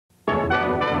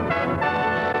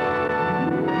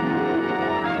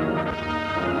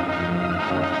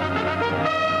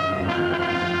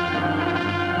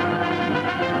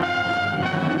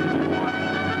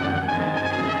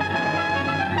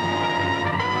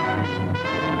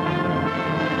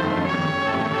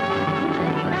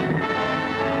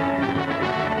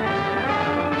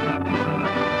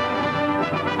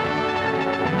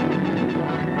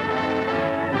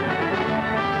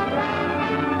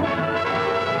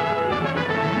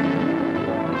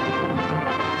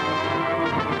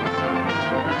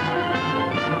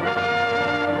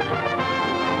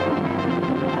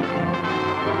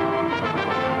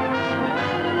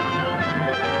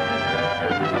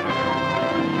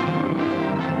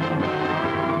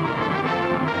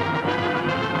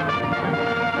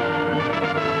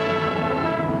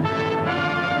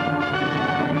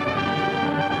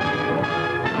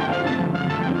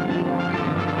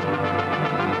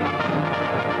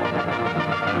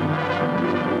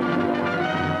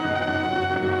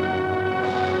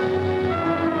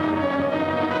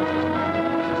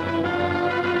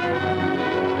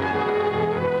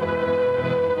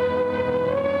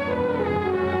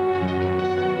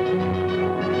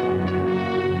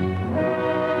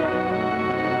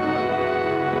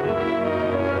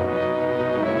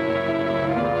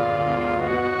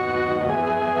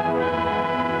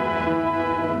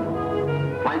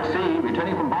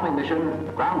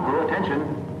attention. Ground crew,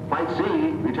 attention. Flight C,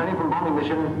 returning from bombing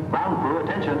mission. Ground crew,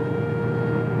 attention.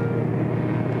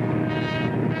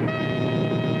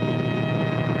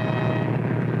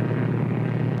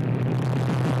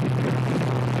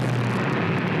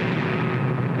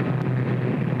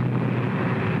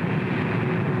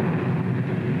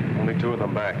 Only 2 of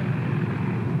them back.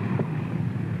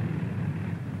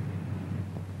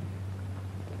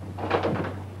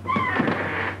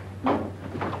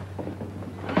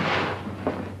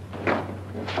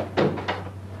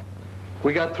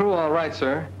 We got through all right,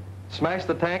 sir. Smashed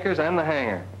the tankers and the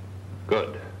hangar.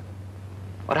 Good.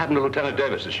 What happened to Lieutenant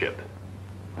Davis's ship?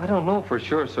 I don't know for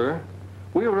sure, sir.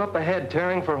 We were up ahead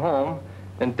tearing for home,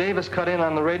 and Davis cut in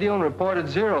on the radio and reported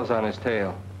zeros on his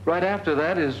tail. Right after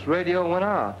that, his radio went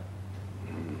out.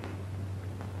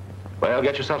 Well,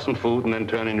 get yourself some food and then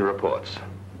turn in your reports.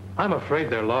 I'm afraid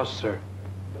they're lost, sir.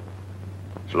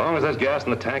 As long as there's gas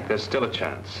in the tank, there's still a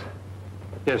chance.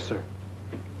 Yes, sir.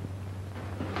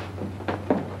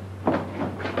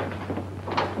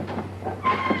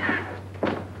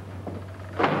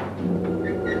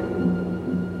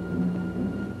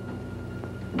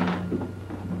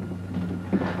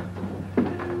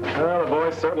 Well, the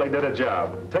boys certainly did a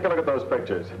job. Take a look at those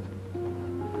pictures.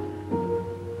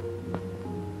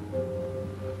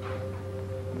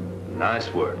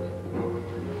 Nice work.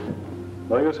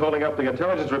 No use holding up the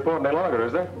intelligence report any longer,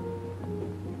 is there?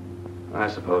 I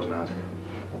suppose not.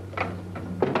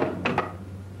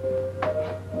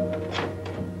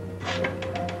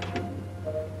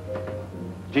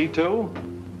 G2,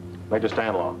 Major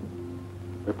Stanlaw.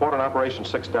 Report on Operation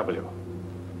 6W.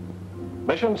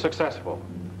 Mission successful.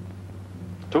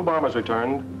 2 bombers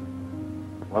returned,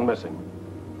 1 missing.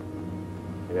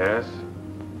 Yes.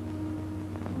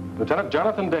 Lieutenant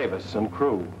Jonathan Davis and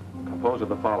crew composed of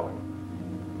the following.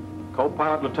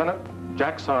 Co-pilot Lieutenant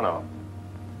Jack Sarnoff.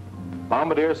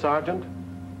 Bombardier Sergeant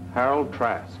Harold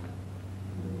Trask.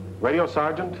 Radio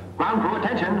Sergeant. Ground crew,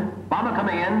 attention. Bomber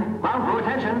coming in. Ground crew,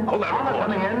 attention. Hold that Bomber report.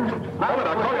 coming in. Hold it,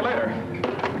 I'll call you later.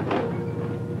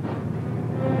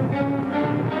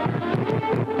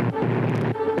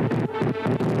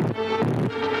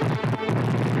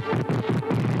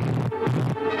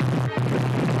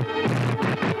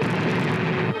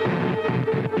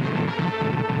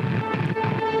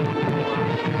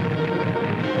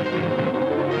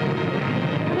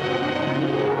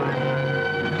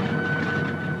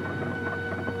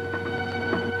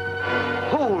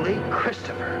 Holy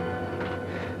Christopher.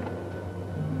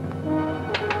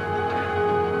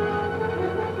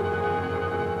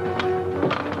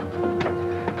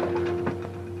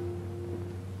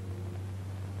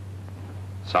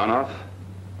 Sarnoff?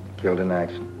 Killed in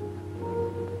action.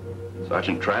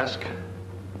 Sergeant Trask?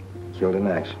 Killed in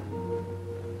action.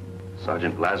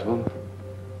 Sergeant Laswell?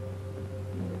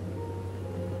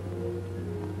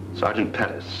 Sergeant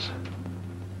Pattis?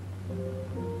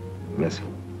 Missing.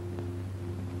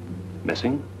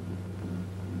 Missing?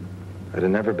 I'd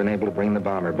have never been able to bring the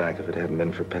bomber back if it hadn't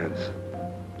been for Pattis.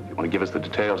 You want to give us the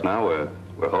details now?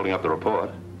 We're holding up the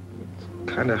report.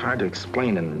 It's kind of hard to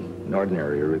explain in an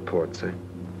ordinary report, sir.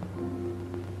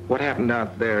 What happened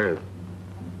out there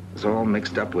is all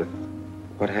mixed up with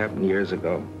what happened years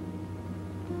ago.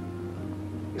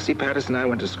 You see, Pattis and I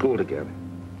went to school together.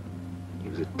 He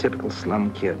was a typical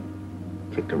slum kid,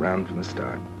 kicked around from the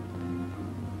start.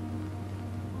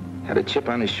 Had a chip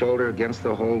on his shoulder against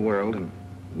the whole world, and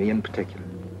me in particular.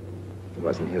 It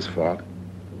wasn't his fault.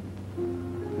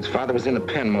 His father was in the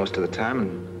pen most of the time,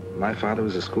 and my father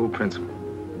was a school principal.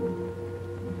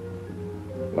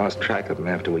 Lost track of him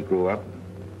after we grew up,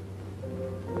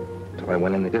 until I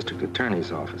went in the district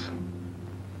attorney's office.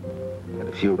 Had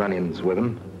a few run-ins with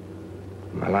him.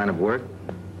 In my line of work,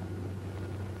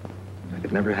 I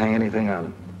could never hang anything on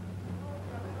him.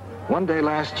 One day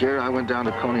last year, I went down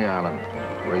to Coney Island,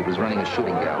 where he was running a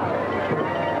shooting gallery.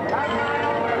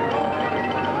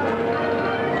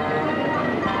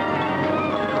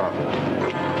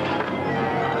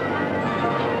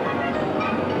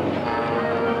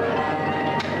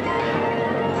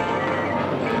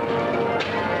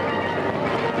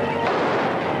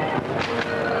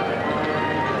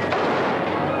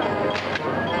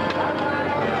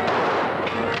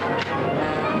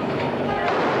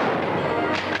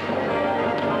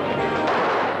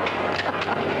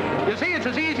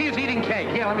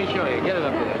 Let me show you. Get it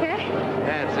up there. Okay.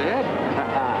 That's it.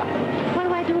 What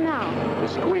do I do now?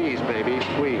 Squeeze, baby,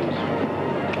 squeeze.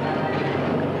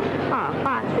 Oh,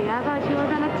 Foxy, I thought you were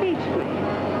going to teach me.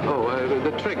 Oh,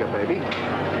 the trigger, baby.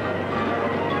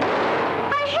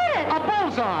 I hit it! A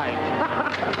bullseye!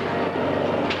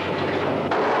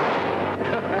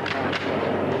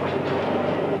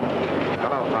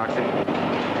 Hello, Foxy.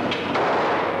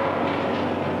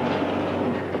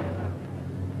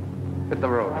 Hit the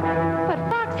road. But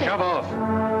Foxy... Shove off.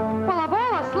 Well, of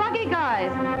all the sluggy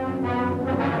guys.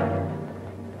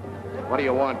 What do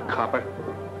you want, copper?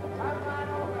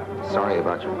 Sorry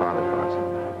about your father, Foxy.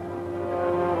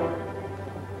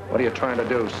 What are you trying to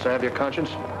do, salve your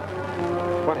conscience?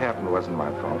 What happened wasn't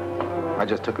my fault. I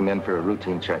just took him in for a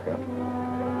routine checkup.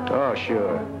 Oh,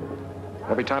 sure.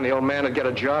 Every time the old man would get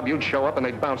a job, you'd show up and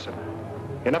they'd bounce him.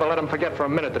 You never let him forget for a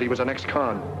minute that he was an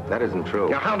ex-con. That isn't true.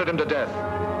 You hounded him to death.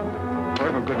 I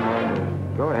have a good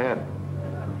mind. Go ahead.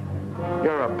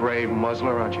 You're a brave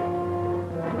muzzler, aren't you?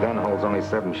 The gun holds only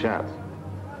 7 shots.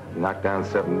 You knocked down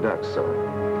 7 ducks, so...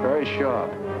 Very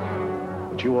sharp.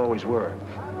 But you always were.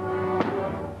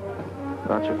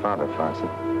 About your father, Foxy.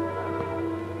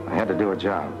 I had to do a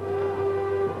job.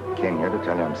 Came here to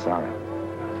tell you I'm sorry.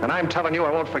 And I'm telling you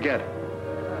I won't forget.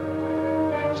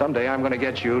 Someday I'm going to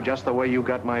get you just the way you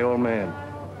got my old man.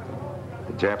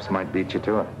 The Japs might beat you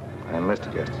to it. I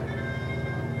enlisted yesterday.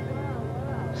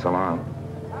 So long.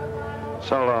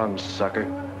 So long, sucker.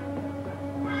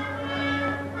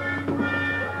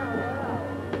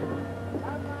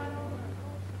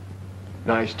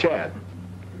 Nice chat.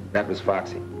 That was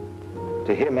Foxy.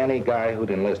 To him, any guy who'd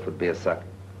enlist would be a sucker.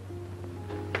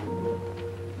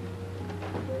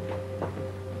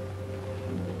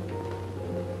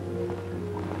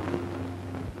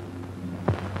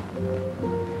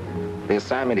 They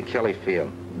assigned me to Kelly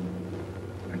Field.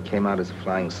 I came out as a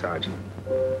flying sergeant.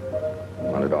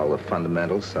 Wanted all the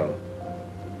fundamentals, so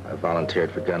I volunteered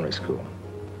for gunnery school.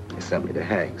 They sent me to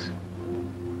Hague's.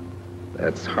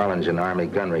 That's Harlingen Army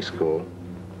Gunnery School,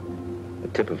 the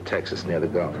tip of Texas near the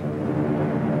Gulf.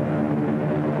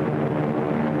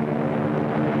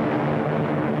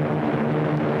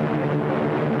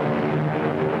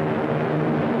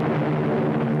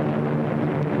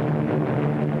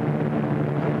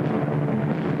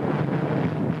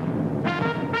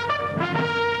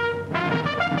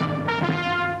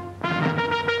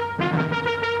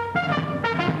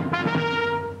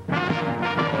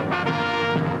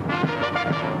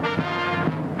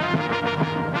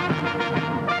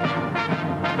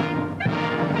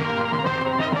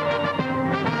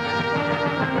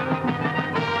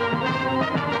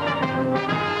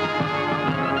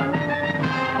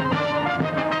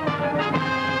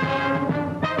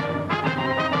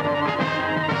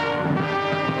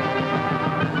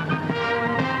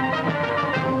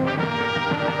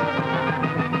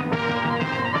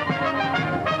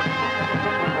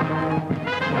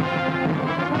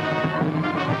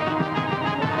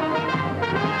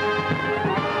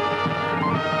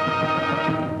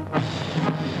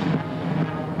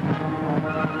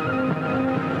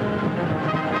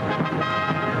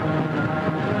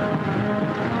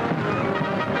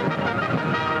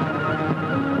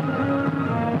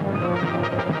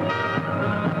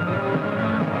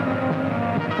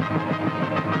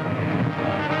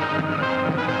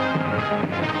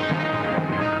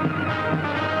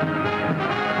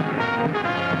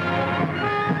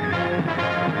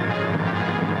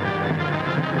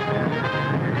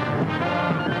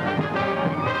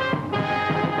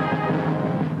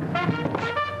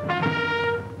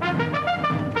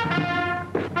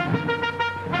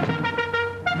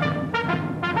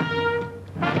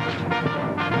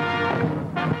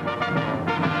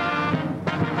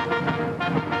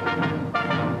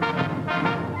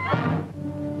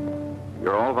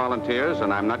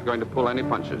 And I'm not going to pull any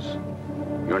punches.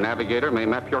 Your navigator may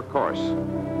map your course.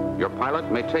 Your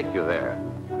pilot may take you there.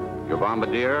 Your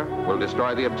bombardier will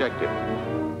destroy the objective.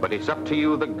 But it's up to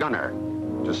you, the gunner,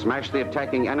 to smash the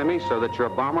attacking enemy so that your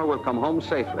bomber will come home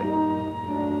safely.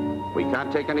 We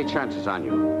can't take any chances on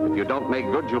you. If you don't make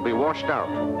good, you'll be washed out.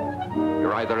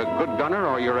 You're either a good gunner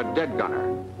or you're a dead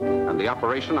gunner. And the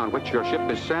operation on which your ship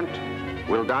is sent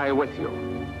will die with you.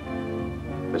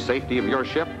 The safety of your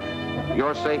ship,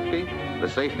 your safety, the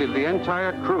safety of the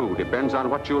entire crew depends on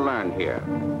what you learn here.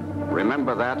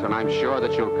 Remember that, and I'm sure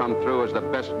that you'll come through as the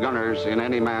best gunners in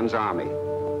any man's army.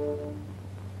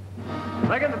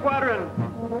 Second squadron,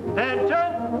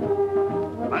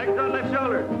 attention! Flanks on left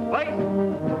shoulder, fight!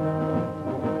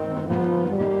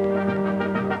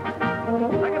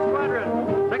 Second squadron,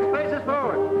 6 paces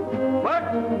forward,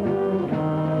 march!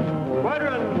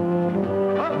 Squadron,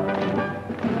 up!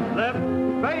 Left,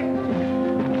 face!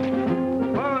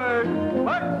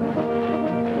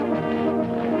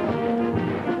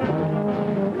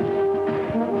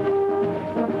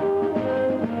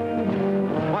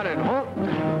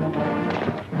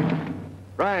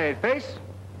 Right, face.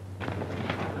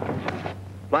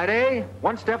 Flight A,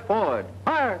 1 step forward.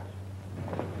 Fire!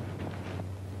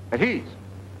 At ease.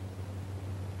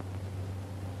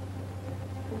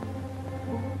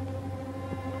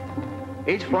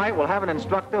 Each flight will have an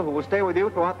instructor who will stay with you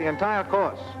throughout the entire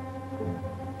course.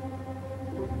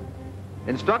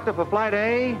 Instructor for Flight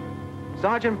A,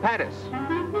 Sergeant Pattis.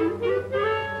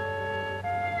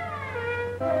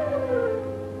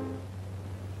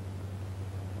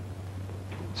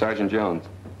 Sergeant Jones.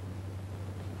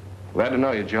 Glad to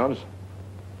know you, Jones.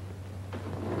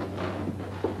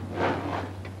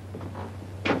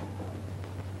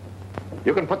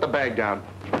 You can put the bag down.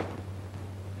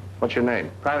 What's your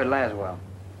name? Private Laswell.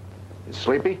 You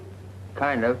sleepy?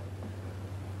 Kind of.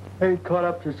 I ain't caught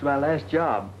up since my last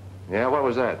job. Yeah, what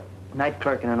was that? Night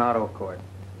clerk in an auto court.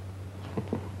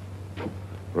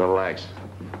 Relax.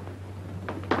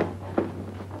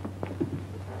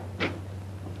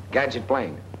 Gadget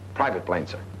Blaine. Private Blaine,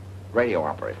 sir. Radio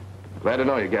operator. Glad to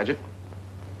know you, Gadget.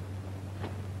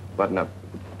 Button up.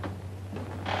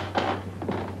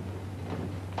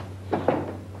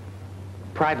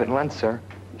 Private Lunt, sir.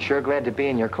 Sure glad to be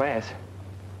in your class.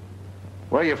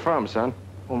 Where are you from, son?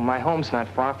 Well, my home's not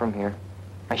far from here.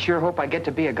 I sure hope I get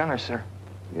to be a gunner, sir.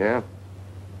 Yeah?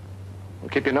 Well,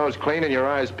 keep your nose clean and your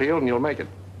eyes peeled and you'll make it.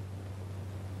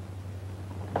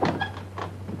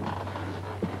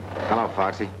 Hello,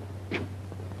 Foxy.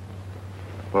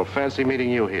 Well, fancy meeting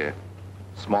you here.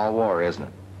 Small war, isn't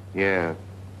it? Yeah.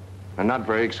 And not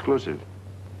very exclusive.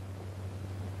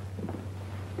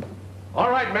 All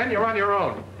right, men, you're on your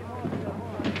own.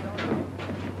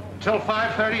 Till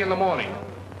 5:30 in the morning.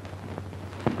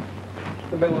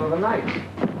 The middle of the night.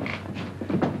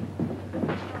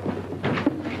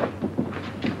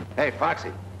 Hey,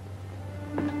 Foxy.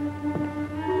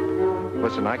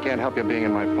 Listen, I can't help you being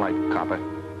in my flight, copper.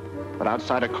 But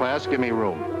outside of class, give me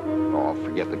room. Oh,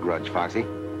 forget the grudge, Foxy.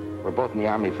 We're both in the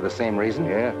Army for the same reason.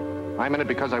 Yeah? I'm in it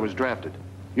because I was drafted.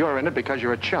 You're in it because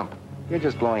you're a chump. You're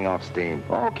just blowing off steam.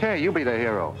 Okay, you be the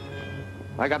hero.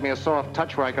 I got me a soft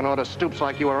touch where I can order stoops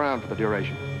like you around for the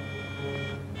duration.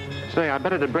 Say, I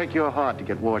bet it'd break your heart to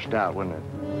get washed out, wouldn't it?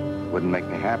 Wouldn't make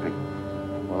me happy.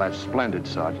 Well, that's splendid,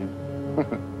 Sergeant.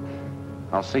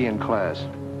 I'll see you in class.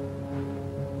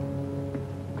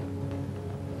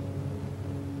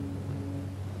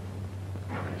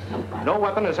 No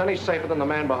weapon is any safer than the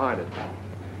man behind it.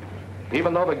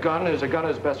 Even though the gun is a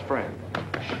gunner's best friend.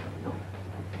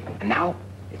 And now,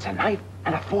 it's a knife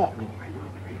and a fork.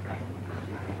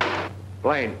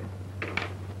 Blaine.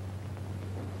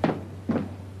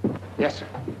 Yes,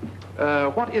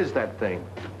 sir. What is that thing?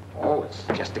 Oh, it's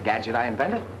just a gadget I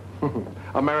invented.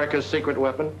 America's secret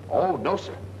weapon? Oh, no,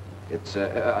 sir. It's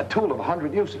a tool of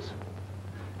 100 uses.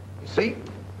 You see,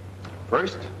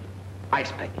 first,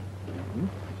 ice pick.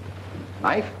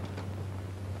 Knife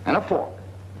and a fork.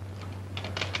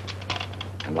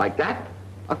 And like that,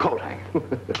 a coat hanger.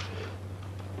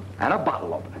 And a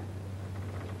bottle opener.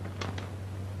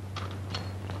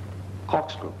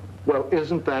 Corkscrew. Well,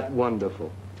 isn't that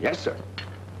wonderful? Yes, sir.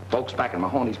 Folks back in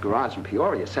Mahoney's garage in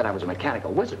Peoria said I was a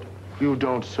mechanical wizard. You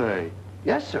don't say.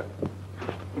 Yes, sir.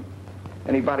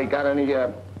 Anybody got any,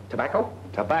 tobacco?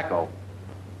 Tobacco?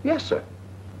 Yes, sir.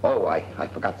 Oh, I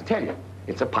forgot to tell you.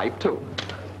 It's a pipe, too.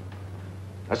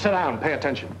 Now sit down, pay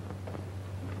attention.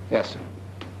 Yes, sir.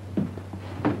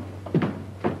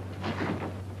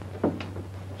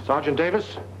 Sergeant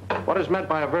Davis, what is meant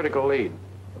by a vertical lead?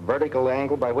 A vertical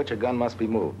angle by which a gun must be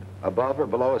moved, above or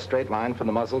below a straight line from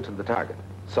the muzzle to the target,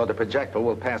 so the projectile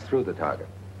will pass through the target.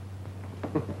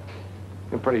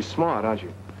 You're pretty smart, aren't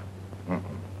you?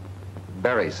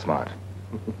 Very smart.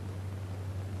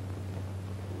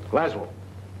 Laswell.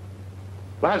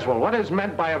 Laswell, what is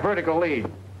meant by a vertical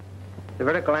lead? The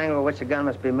vertical angle at which the gun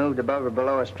must be moved above or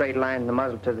below a straight line from the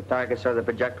muzzle to the target so the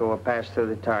projectile will pass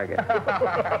through the target.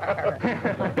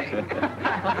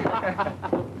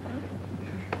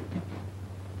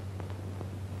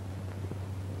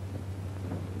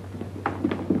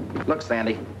 Look,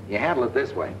 Sandy, you handle it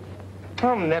this way.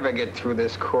 I'll never get through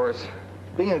this course.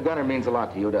 Being a gunner means a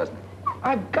lot to you, doesn't it?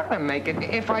 I've got to make it.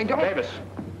 If I don't... Davis,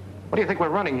 what do you think we're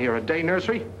running here, a day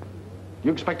nursery?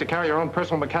 You expect to carry your own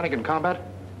personal mechanic in combat?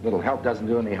 Little help doesn't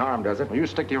do any harm, does it? Well, you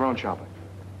stick to your own chopper.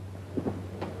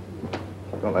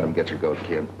 Don't let him get your goat,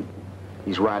 kid.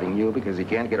 He's riding you because he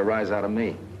can't get a rise out of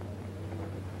me.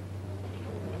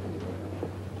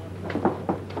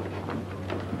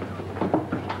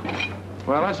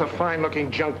 Well, that's a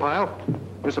fine-looking junk pile.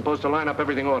 You're supposed to line up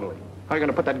everything orderly. How are you going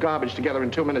to put that garbage together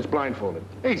in 2 minutes blindfolded?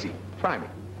 Easy. Try me.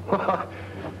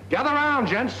 Gather round,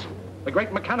 gents. The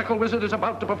great mechanical wizard is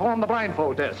about to perform the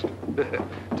blindfold test.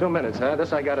 2 minutes, huh?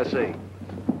 This I gotta see.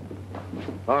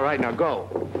 All right, now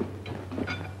go.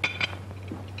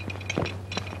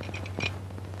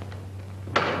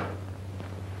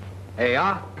 They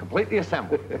are completely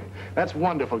assembled. That's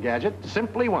wonderful, Gadget.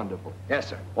 Simply wonderful. Yes,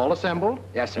 sir. All assembled?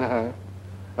 Yes, sir. Uh-huh.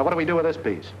 Now, what do we do with this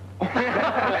piece?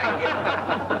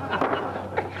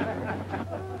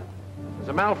 There's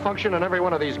a malfunction in every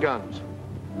one of these guns.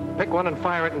 Pick one and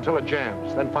fire it until it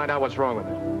jams, then find out what's wrong with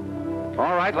it.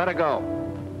 All right, let it go.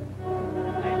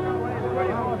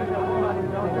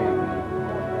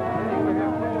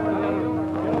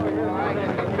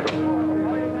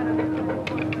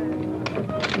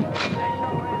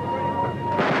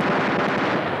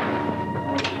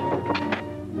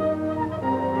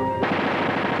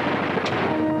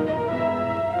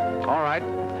 All right.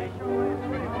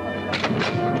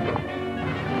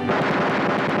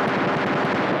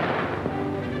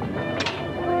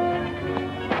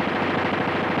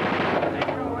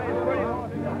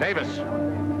 Davis,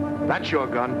 that's your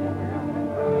gun.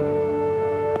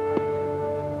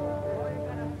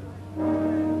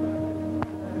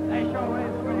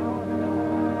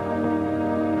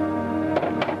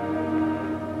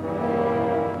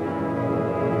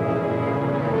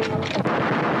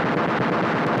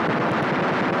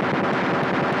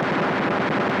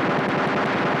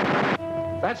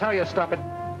 That's how you stop it.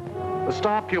 The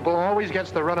star pupil always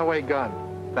gets the runaway gun.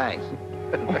 Thanks.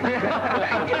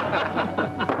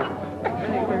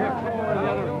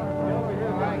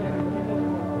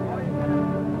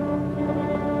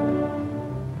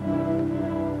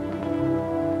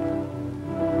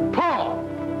 Paul!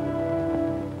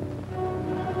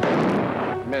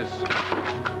 Miss.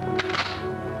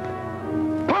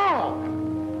 Paul!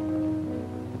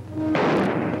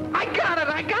 I got it!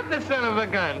 I got the son of a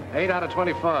gun! 8 out of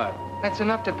 25. That's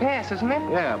enough to pass, isn't it?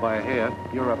 Yeah, by a hair.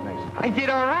 You're up next. I did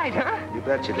all right, huh? You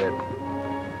bet you did.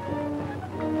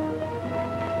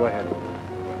 Go ahead.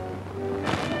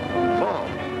 Paul.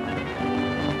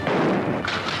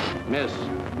 Miss.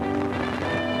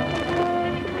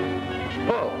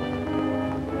 Paul.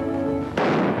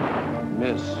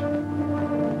 Miss.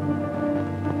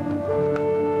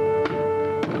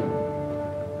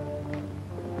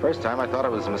 First time I thought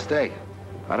it was a mistake.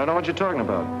 I don't know what you're talking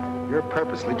about. You're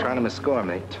purposely trying to misscore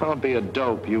me. Don't be a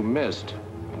dope. You missed.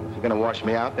 If you're gonna wash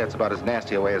me out, that's about as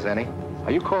nasty a way as any.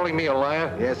 Are you calling me a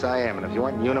liar? Yes, I am. And if you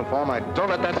weren't in uniform, I'd... Don't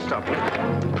let that stop you.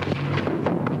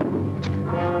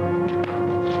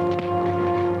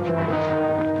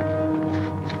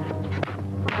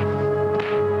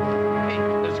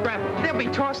 The scrap, they'll be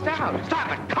tossed out.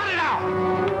 Stop it! Cut it out!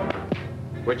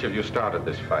 Which of you started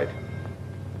this fight?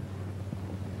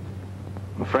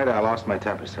 I'm afraid I lost my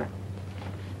temper, sir.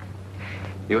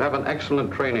 You have an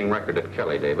excellent training record at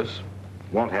Kelly, Davis.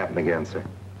 Won't happen again, sir.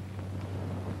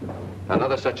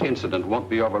 Another such incident won't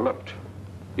be overlooked.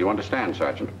 You understand,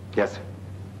 Sergeant? Yes, sir.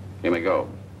 You may go.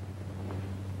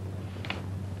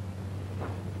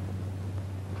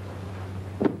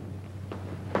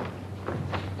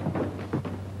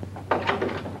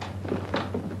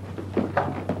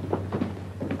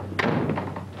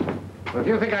 If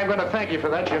you think I'm going to thank you for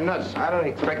that, you're nuts. I don't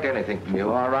expect anything from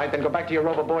you. All right, then go back to your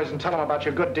rover boys and tell them about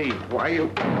your good deed. Why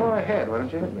you... Go ahead. Why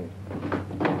don't you hit me?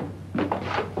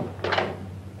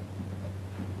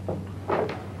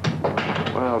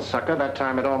 Well, sucker, that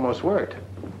time it almost worked.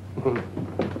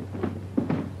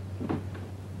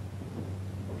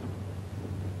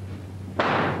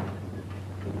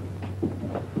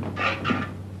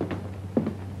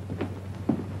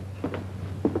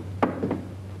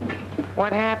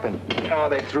 What happened? Oh,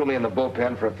 they threw me in the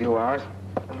bullpen for a few hours.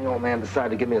 And the old man decided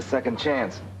to give me a second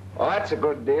chance. Well, that's a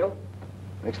good deal.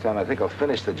 Next time, I think I'll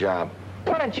finish the job.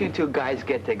 Why don't you two guys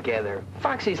get together?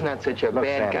 Foxy's not such a Look,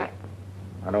 bad Sandy, guy.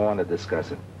 I don't want to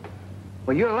discuss it.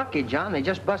 Well, you're lucky, John. They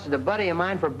just busted a buddy of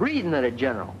mine for breathing at a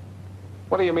general.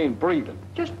 What do you mean, breathing?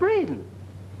 Just breathing.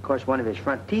 Of course, one of his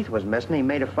front teeth was missing. He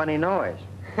made a funny noise.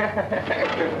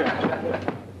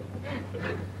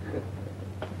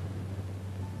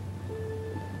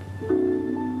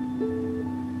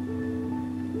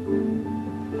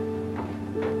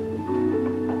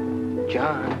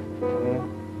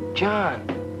 John.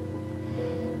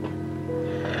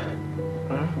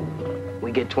 Huh?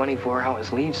 We get 24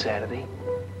 hours leave Saturday.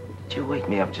 Did you wake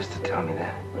me up just to tell me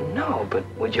that? No, but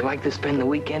would you like to spend the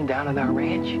weekend down at our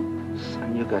ranch?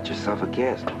 Son, you got yourself a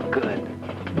guest. Good.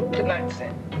 Good night,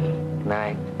 Sam.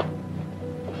 Night.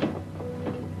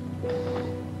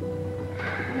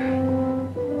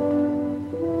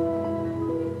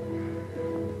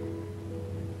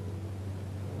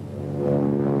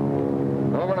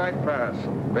 Overnight pass.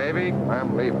 Baby,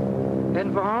 I'm leaving.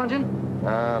 Heading for Harlingen?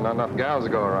 Not enough gals to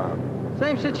go around.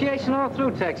 Same situation all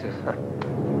through Texas.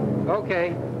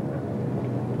 Okay.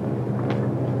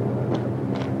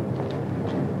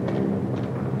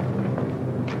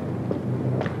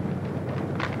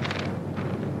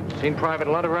 Seen Private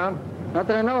Lunt around? Not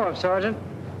that I know of, Sergeant.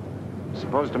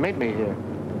 Supposed to meet me here.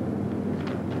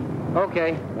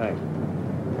 Okay. Thanks.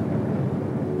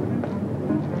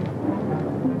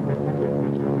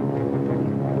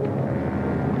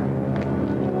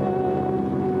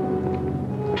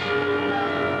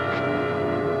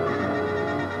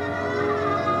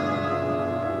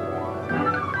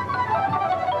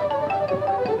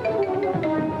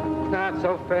 Not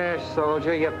so fast,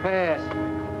 soldier. You passed.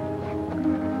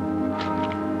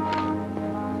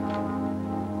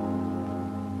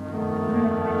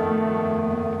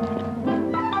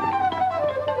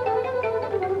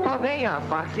 Oh, there you are,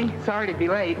 Foxy. Sorry to be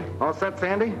late. All set,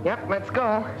 Sandy? Yep, let's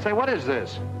go. Say, what is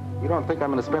this? You don't think I'm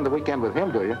going to spend the weekend with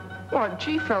him, do you? Well,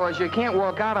 gee, fellas, you can't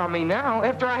walk out on me now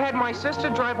after I had my sister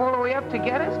drive all the way up to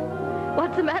get us.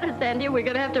 What's the matter, Sandy? We're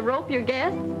going to have to rope your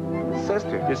guests?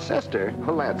 Sister? Your sister?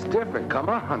 Well, that's different. Come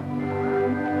on.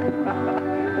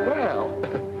 Well,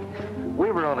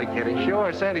 we were only kidding.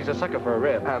 Sure, Sandy's a sucker for a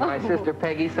rib. My sister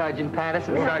Peggy, Sergeant Pattis,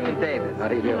 and Sergeant Davis. How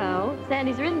do you do? Hello.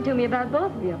 Sandy's written to me about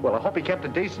both of you. Well, I hope he kept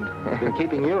it decent. Been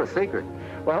keeping you a secret.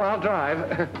 Well, I'll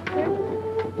drive.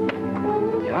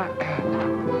 Yeah.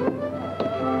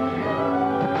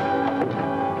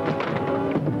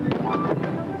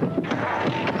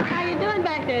 How you doing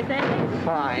back there, Sandy?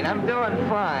 Fine, I'm doing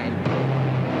fine.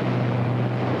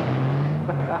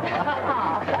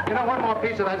 You know, one more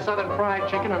piece of that southern fried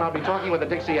chicken and I'll be talking with a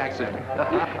Dixie accent.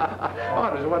 Oh,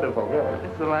 it was wonderful, really.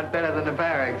 It's a lot better than the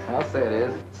barracks. I'll say it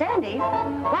is. Sandy,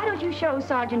 why don't you show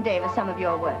Sergeant Davis some of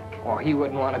your work? Oh, he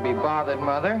wouldn't want to be bothered,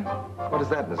 Mother. What is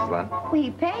that, Mrs. Lunt? Well, he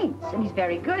paints, and he's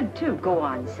very good, too. Go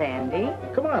on, Sandy.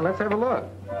 Come on, let's have a look.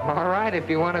 All right, if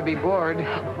you want to be bored.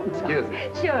 Excuse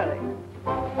me. Surely.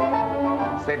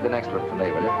 Save the next one for me,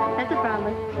 will you? That's a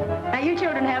promise. Now, you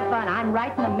children have fun. I'm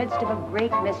right in the midst of a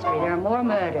great mystery. There are more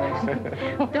murders.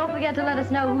 Don't forget to let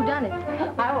us know who done it.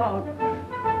 I won't.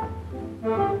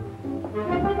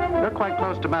 You're quite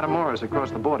close to Matamoros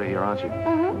across the border here, aren't you?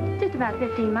 Mm-hmm. Just about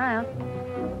 15 miles.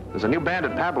 There's a new band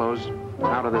at Pablo's,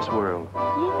 out of this world.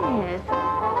 Yes.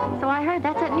 So I heard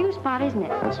that's that new spot, isn't it?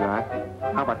 That's all right.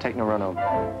 How about taking a run over?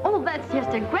 Oh, that's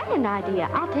just a grand idea.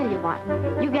 I'll tell you what.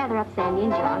 You gather up Sandy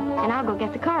and John, and I'll go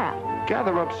get the car out.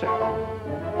 Gather up, Sam.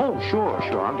 Oh, sure.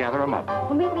 I'll gather them up.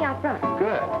 Well, meet me out front.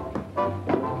 Good.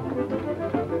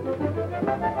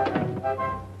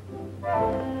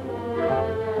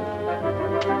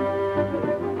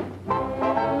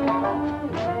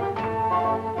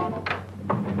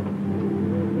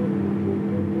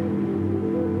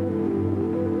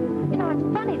 You know, it's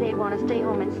funny they'd want to stay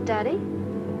home and study.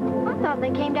 I thought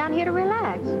they came down here to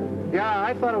relax. Yeah,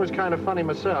 I thought it was kind of funny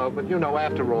myself, but you know,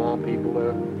 after all, people,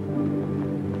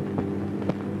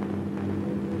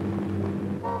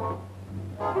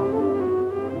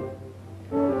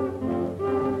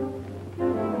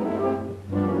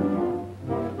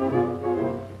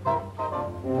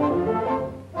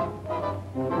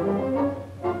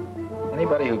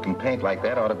 Anybody who can paint like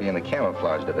that ought to be in the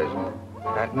camouflage division.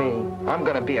 Not me. I'm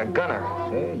going to be a gunner.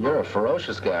 See, you're a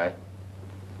ferocious guy.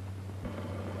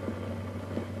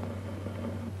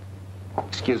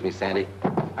 Excuse me, Sandy.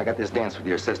 I got this dance with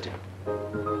your sister.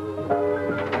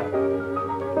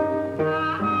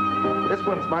 This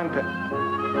one's mine.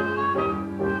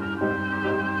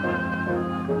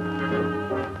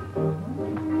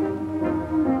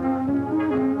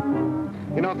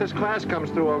 you know, if this class comes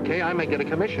through okay, I may get a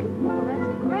commission. Well,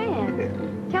 that's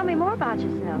grand. Tell me more about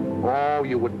yourself. Oh,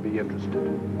 you wouldn't be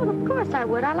interested. Well, of course I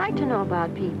would. I like to know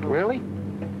about people. Really?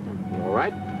 All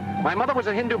right. My mother was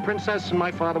a Hindu princess and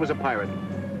my father was a pirate.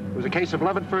 It was a case of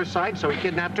love at first sight, so he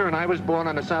kidnapped her and I was born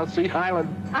on a South Sea island.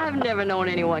 I've never known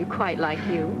anyone quite like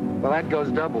you. Well, that goes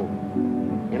double.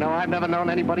 You know, I've never known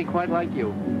anybody quite like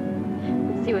you.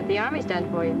 Let's see what the Army's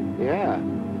done for you. Yeah.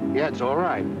 Yeah, it's all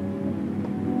right.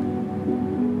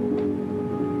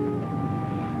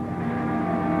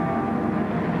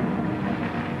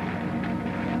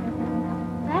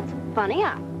 That's funny.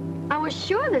 I was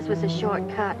sure this was a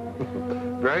shortcut.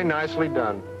 Very nicely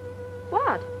done.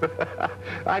 What?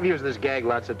 I've used this gag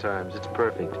lots of times. It's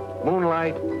perfect.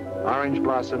 Moonlight, orange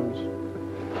blossoms.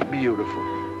 Beautiful.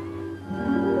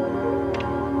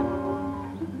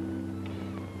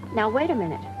 Now, wait a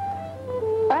minute.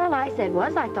 All I said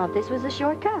was I thought this was a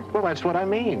shortcut. Well, that's what I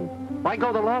mean. Why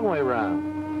go the long way round?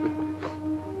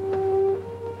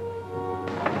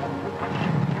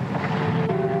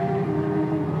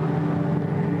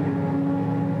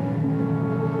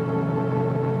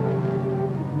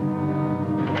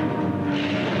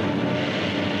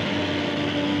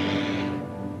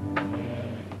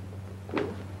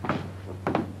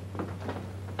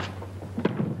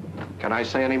 Can I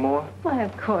say any more? Why,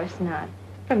 of course not.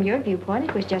 From your viewpoint,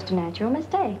 it was just a natural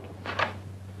mistake.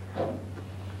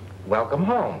 Welcome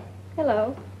home.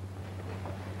 Hello.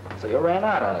 So you ran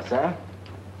out on us, huh?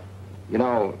 You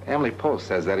know, Emily Post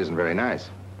says that isn't very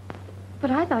nice. But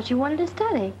I thought you wanted to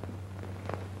study.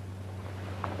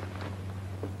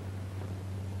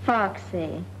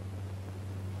 Foxy.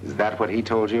 Is that what he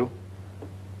told you?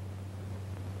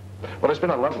 Well, it's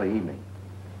been a lovely evening.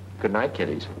 Good night,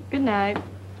 kiddies. Good night.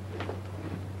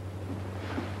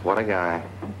 What a guy.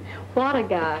 What a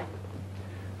guy.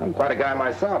 I'm quite a guy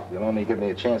myself. You'll only give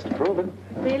me a chance to prove it.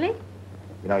 Really?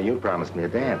 You know, you promised me a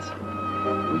dance.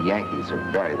 We Yankees are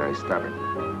very, very stubborn.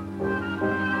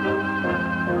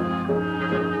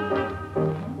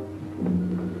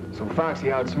 So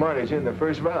Foxy outsmarted you in the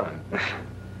first round.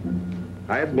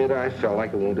 I admit I felt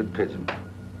like a wounded pigeon,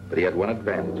 but he had one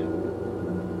advantage.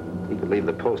 He could leave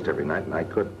the post every night, and I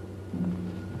couldn't.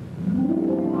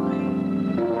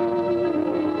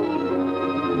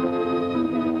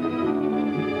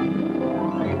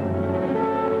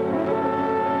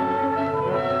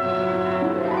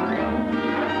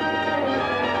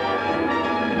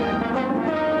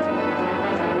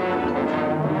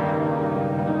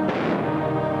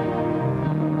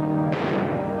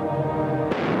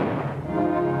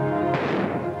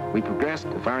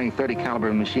 Firing 30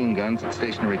 caliber machine guns at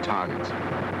stationary targets.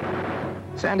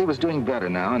 Sandy was doing better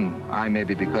now, and I,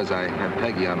 maybe because I had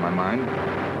Peggy on my mind,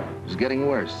 was getting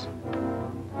worse.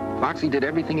 Foxy did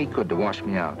everything he could to wash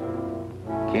me out.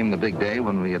 Came the big day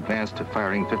when we advanced to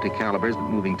firing 50 calibers at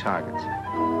moving targets.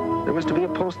 There was to be a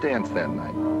post dance that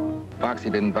night. Foxy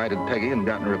had invited Peggy and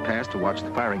gotten her a pass to watch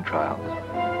the firing trial.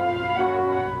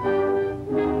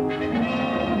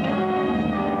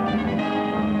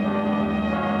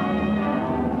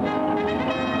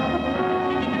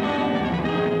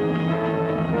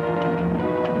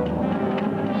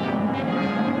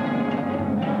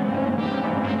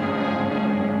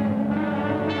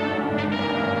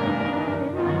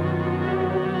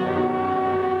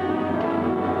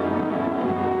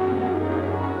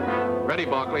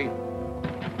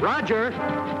 Roger.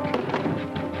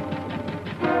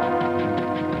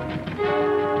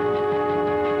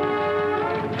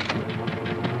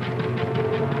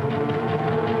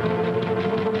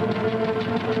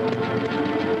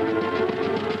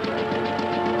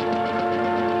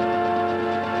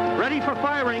 Ready for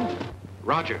firing.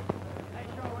 Roger.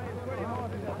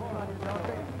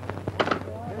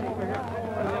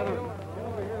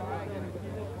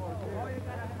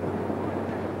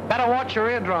 Better watch your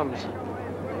eardrums.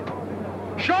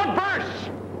 Short bursts!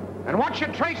 And watch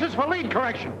your traces for lead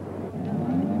correction.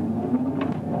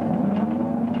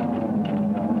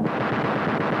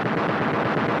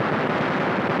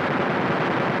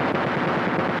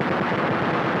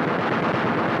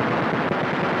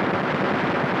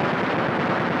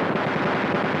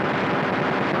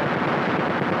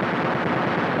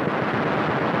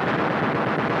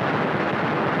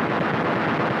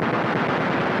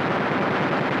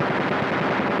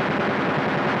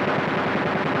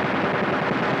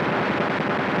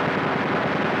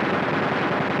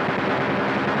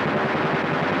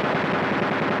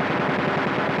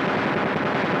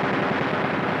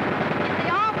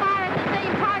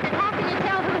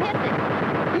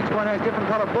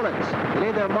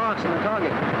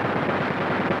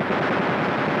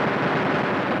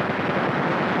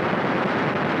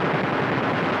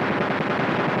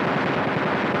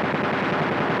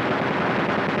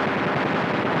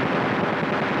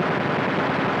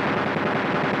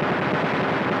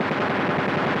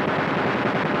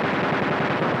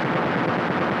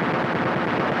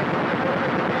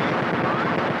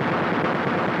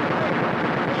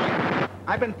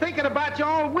 I've been thinking about you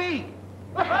all week.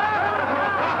 All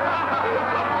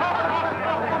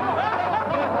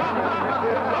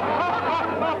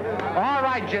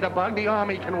right, Jitterbug, the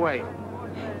Army can wait.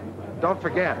 Don't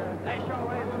forget.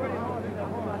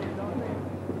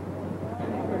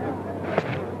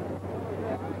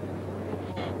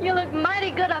 You look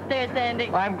mighty good up there, Sandy.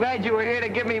 Well, I'm glad you were here to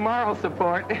give me moral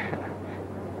support.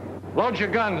 Load your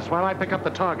guns while I pick up the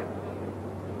target.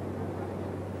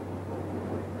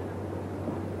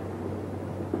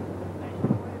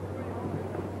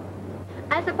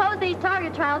 I suppose these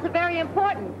target trials are very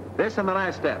important. This and the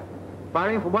last step.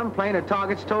 Firing from one plane at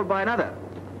targets towed by another.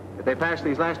 If they pass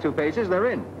these last two phases,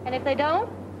 they're in. And if they don't?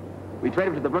 We trade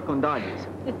them to the Brooklyn Dodgers.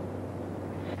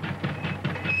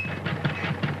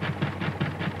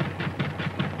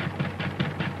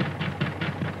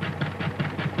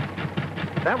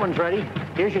 That one's ready.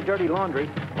 Here's your dirty laundry.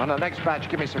 On the next batch,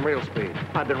 give me some real speed.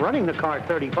 I've been running the car at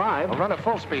 35. I'll run at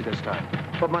full speed this time.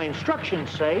 But my instructions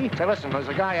say... Say, listen, there's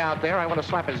a guy out there. I want to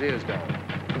slap his ears down.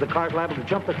 The car's liable to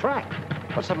jump the track.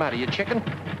 What's the matter, you chicken?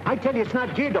 I tell you, it's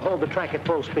not geared to hold the track at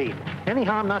full speed.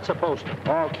 Anyhow, I'm not supposed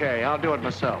to. Okay, I'll do it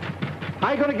myself.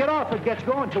 How you gonna get off if it gets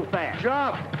going too fast?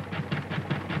 Jump!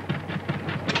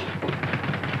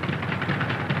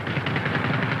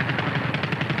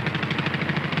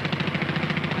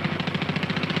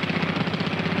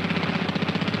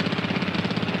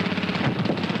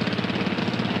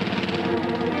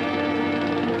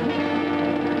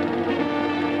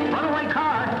 Runaway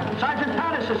car, Sergeant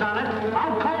Pattis is on it.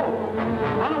 Out cold.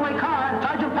 Runaway car,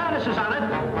 Sergeant Pattis is on it.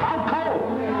 Out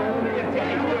cold. You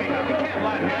can't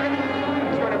lie here.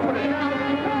 That's where to put it down.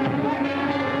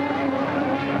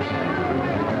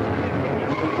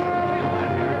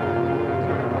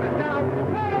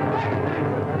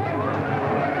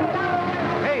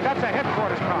 Hey, that's a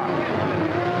headquarters car.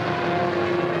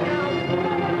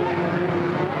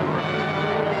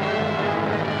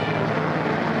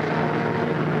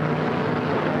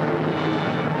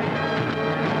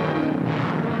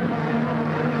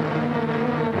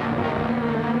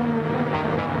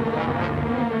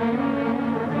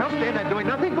 Don't stand there doing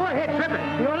nothing. Go ahead, trip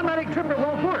it. The automatic tripper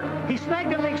won't work. He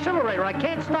snagged on the accelerator. I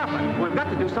can't stop it. We've got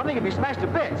to do something if he smashed to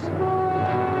bits.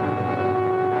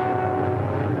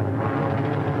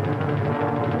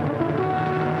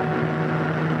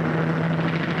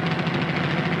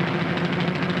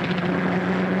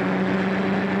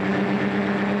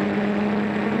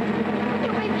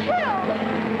 You'll be killed.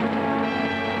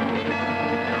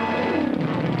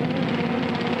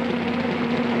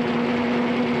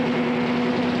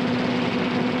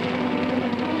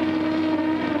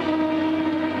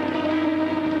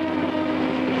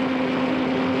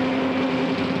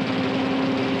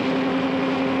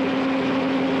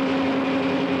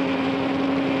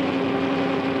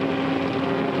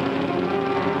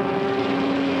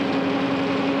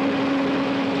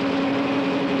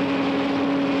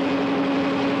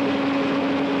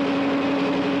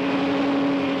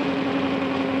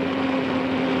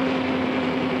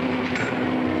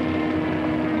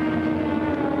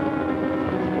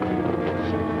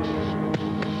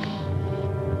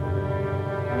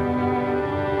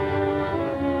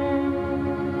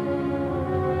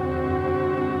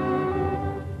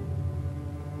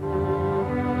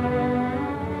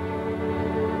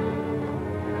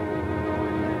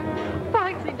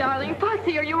 Foxy, darling.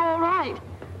 Foxy, are you all right?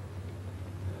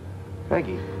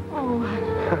 Peggy, Oh,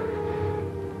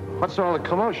 what's all the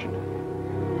commotion?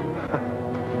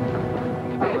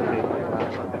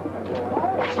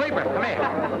 Sleeper, come here.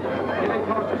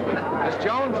 Miss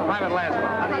Jones, Private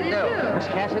Lancelot. How do you do? Miss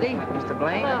Cassidy, Mr.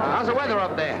 Blaine. How's the weather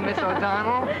up there? Miss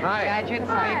O'Donnell. Hi. Gadget,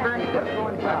 Sleeper.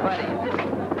 My buddy.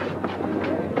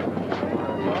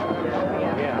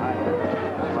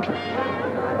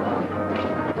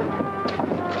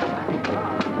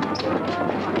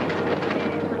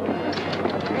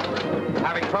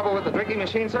 Having trouble with the drinking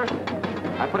machine, sir?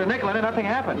 I put a nickel in it. Nothing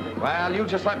happened. Well, you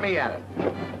just let me at it.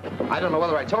 I don't know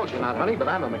whether I told you or not, honey, but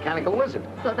I'm a mechanical wizard.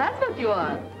 So that's what you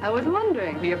are. I was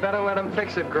wondering. You better let him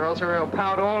fix it, girls, or he'll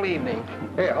pout all evening.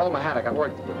 Here, hold my hat. I got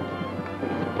work to do.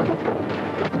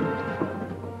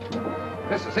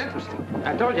 This is interesting.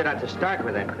 I told you not to start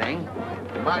with that thing.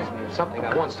 Reminds me of something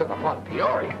I once took upon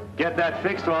Peoria. Get that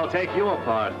fixed or I'll take you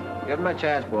apart. Give him a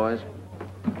chance, boys.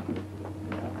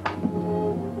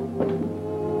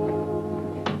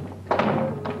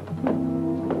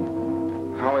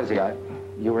 How is he?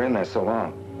 You were in there so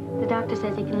long. The doctor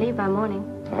says he can leave by morning.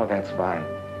 Oh, that's fine.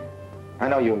 I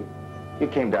know you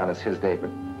came down as his day, but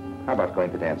how about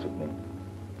going to dance with me?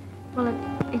 Well,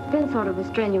 it's been sort of a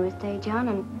strenuous day, John,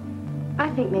 and I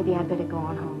think maybe I'd better go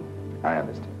on home. I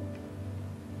understand.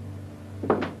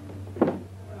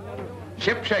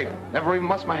 Ship shape. Never even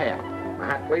mussed my hair. My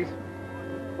hat, please.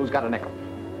 Who's got a nickel?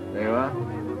 There you are.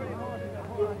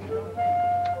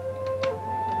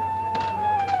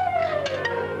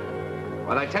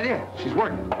 What'd I tell you? She's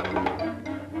working.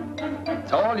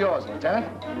 It's all yours, Lieutenant.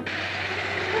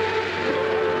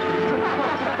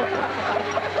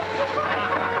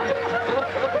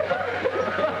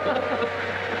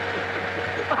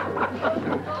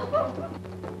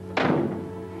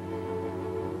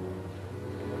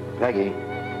 Peggy,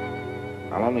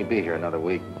 I'll only be here another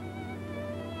week.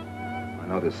 I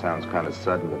know this sounds kind of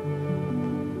sudden, but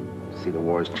see, the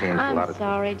war's changed a lot I'm of...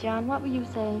 sorry, John. What were you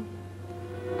saying?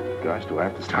 Gosh, do I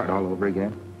have to start all over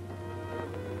again?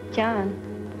 John,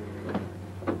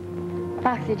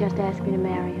 Foxy just asked me to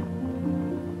marry him.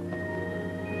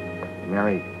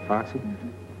 Marry Foxy?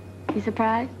 You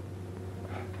surprised?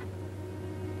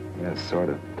 Yeah, sort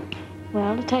of.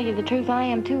 Well, to tell you the truth, I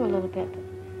am too a little bit.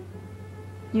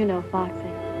 You know Foxy.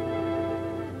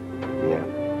 Yeah.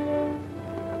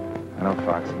 I know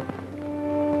Foxy.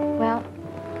 Well,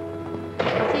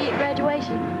 I'll see you at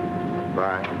graduation.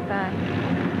 Bye. Bye.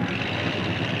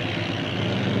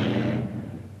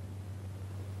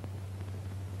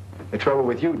 The trouble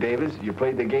with you, Davis, you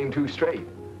played the game too straight.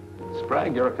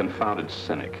 Sprague, you're a confounded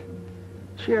cynic.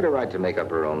 She had a right to make up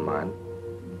her own mind.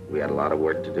 We had a lot of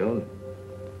work to do,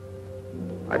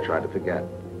 and I tried to forget.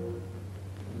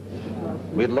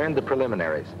 We had learned the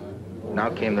preliminaries. Now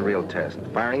came the real test,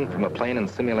 firing from a plane in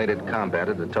simulated combat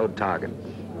at a towed target.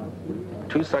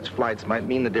 2 such flights might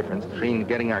mean the difference between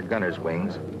getting our gunner's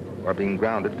wings or being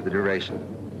grounded for the duration.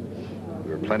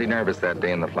 We were plenty nervous that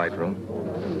day in the flight room,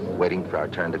 waiting for our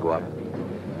turn to go up.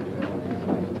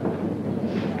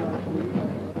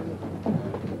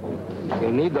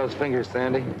 You need those fingers,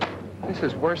 Sandy. This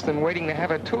is worse than waiting to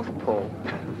have a tooth pulled.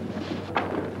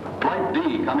 Flight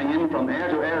D coming in from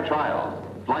air-to-air trials.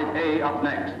 Flight A up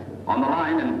next. On the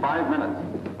line in 5 minutes.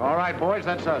 All right, boys,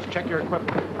 that's us. Check your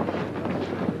equipment.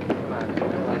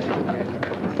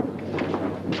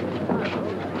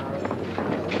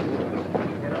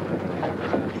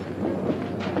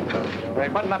 Hey,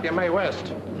 button up your Mae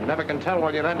West. You never can tell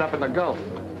when you'll end up in the Gulf.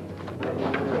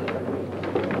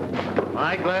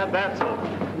 I'm glad that's over.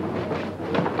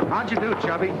 How'd you do,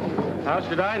 Chubby? How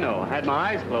should I know? I had my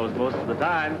eyes closed most of the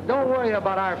time. Don't worry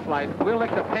about our flight. We'll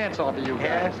lick the pants off of you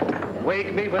guys.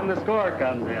 Wake me when the score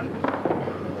comes in.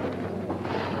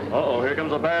 Uh-oh, here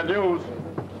comes the bad news.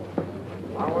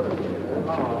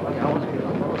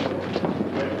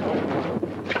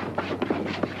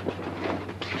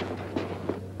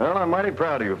 Well, I'm mighty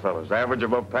proud of you fellas. Average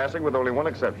above passing with only 1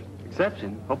 exception.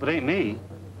 Exception? Hope it ain't me.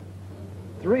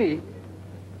 3?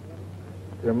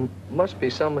 There must be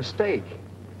some mistake.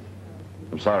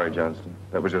 I'm sorry, Johnston.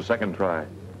 That was your 2nd try.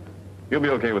 You'll be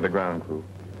okay with the ground crew.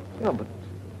 Yeah, but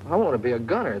I want to be a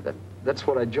gunner. That's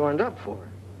what I joined up for.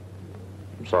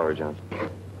 I'm sorry, Johnston.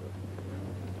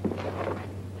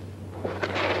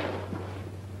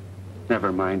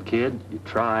 Never mind, kid. You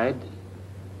tried.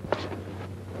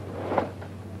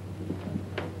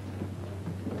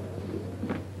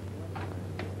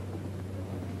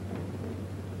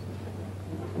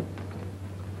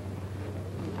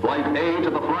 Flight A to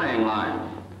the flying line.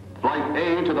 Flight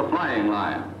A to the flying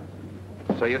line.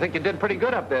 So you think you did pretty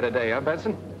good up there today, huh,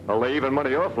 Benson? Well, the even money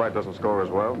your flight doesn't score as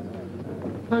well.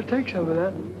 I'll take some of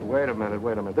that. Wait a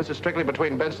minute. This is strictly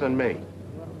between Benson and me.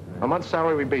 A month's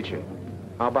salary, we beat you.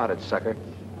 How about it, sucker?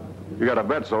 You got a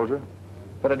bet, soldier.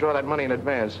 Better draw that money in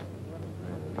advance.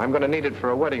 I'm gonna need it for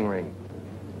a wedding ring.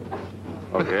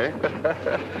 Okay.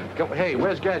 Hey,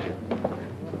 where's Gadget?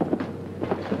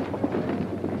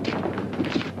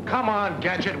 Come on,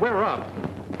 Gadget, we're up.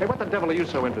 Hey, what the devil are you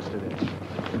so interested in?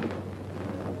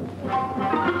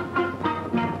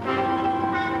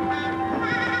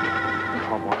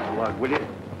 Come on, Lug, will you?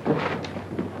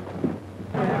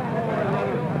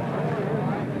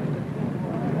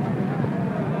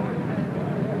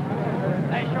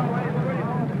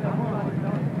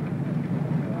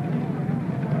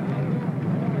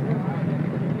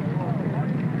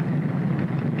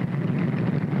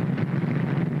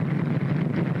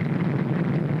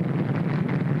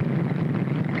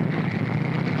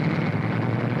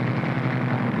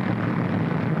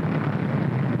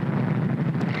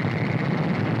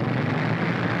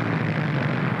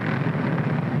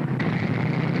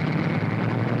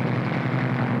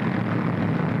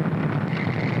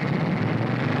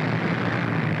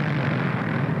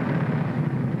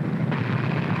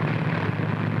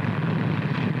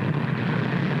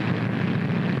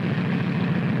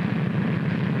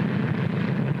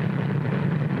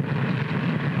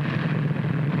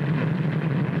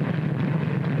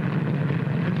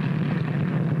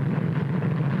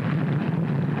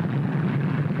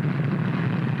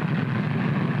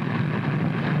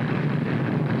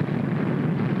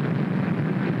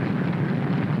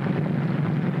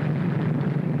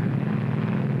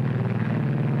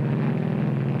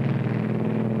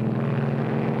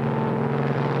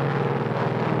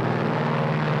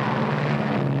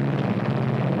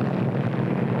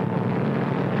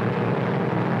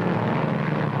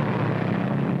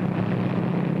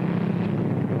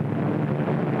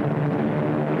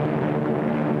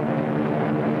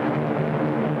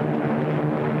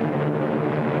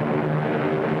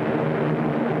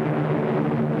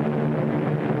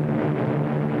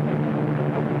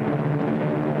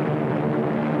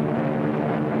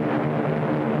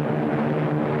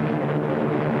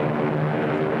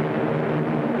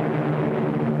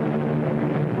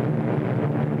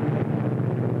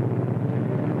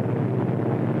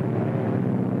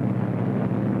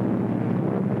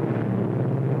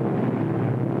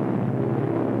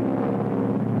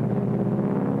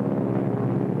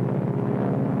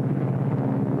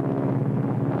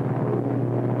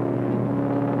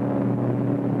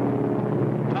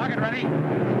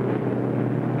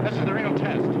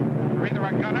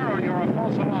 either a gunner or you're a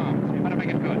false alarm, so you better make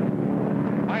it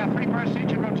good. Fire 3 bursts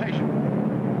each in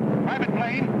rotation. Private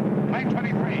Blaine, Blaine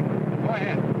 23. Go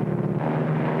ahead.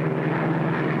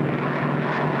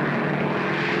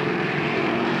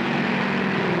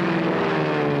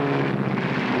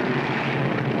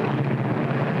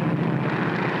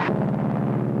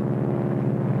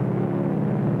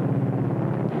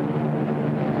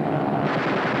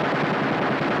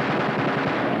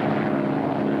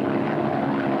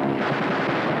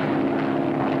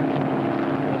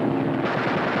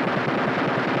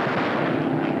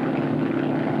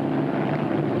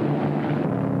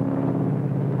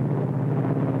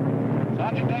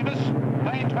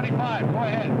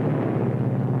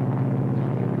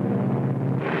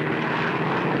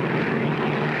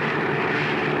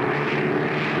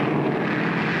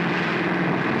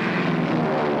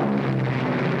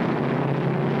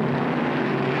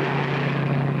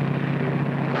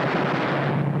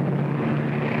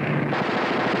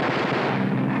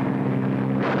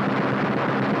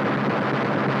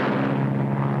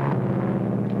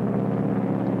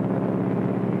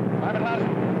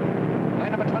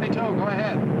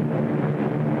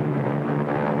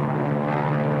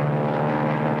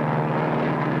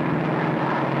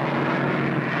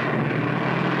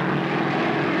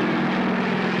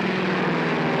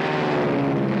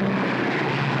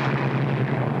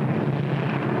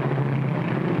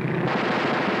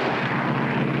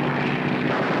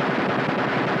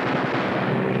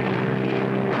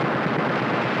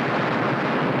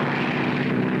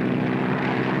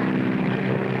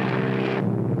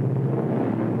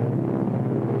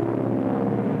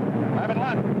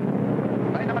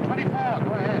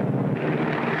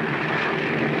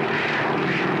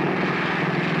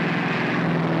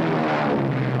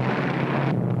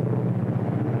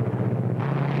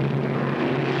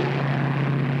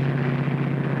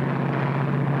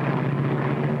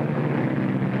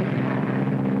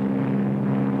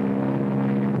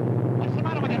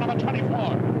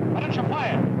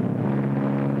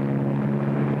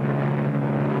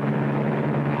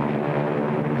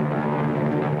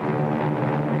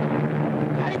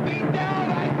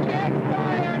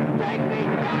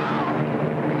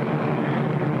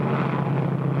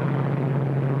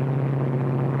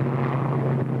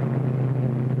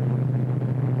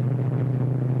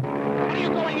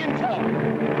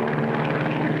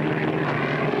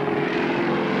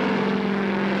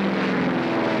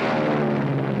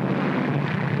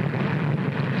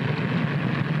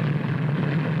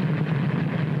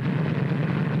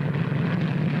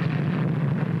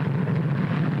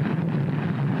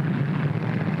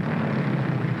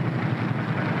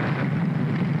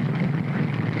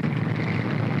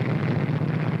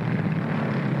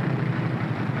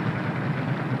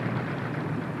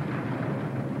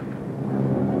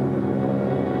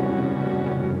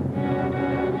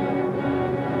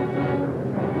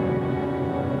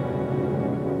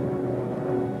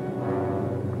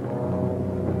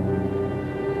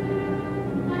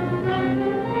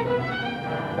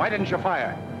 Why didn't you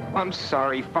fire? I'm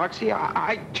sorry, Foxy.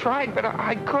 I tried, but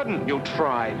I couldn't. You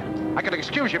tried. I could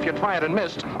excuse you if you tried and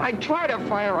missed. I tried to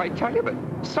fire, I tell you, but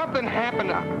something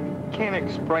happened. I can't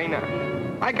explain it.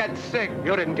 I got sick.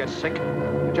 You didn't get sick.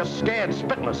 You're just scared,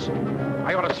 spitless.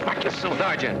 I ought to smack you,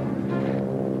 Sergeant.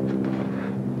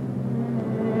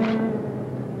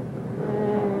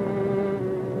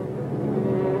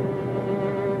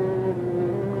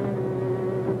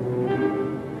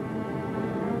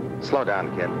 Slow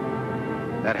down, kid.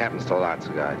 That happens to lots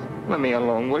of guys. Let me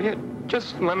alone, will you?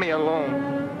 Just let me alone.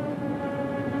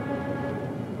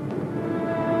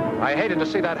 I hated to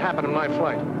see that happen in my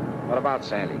flight. What about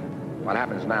Sandy? What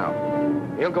happens now?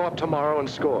 He'll go up tomorrow and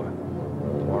score.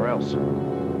 Or else.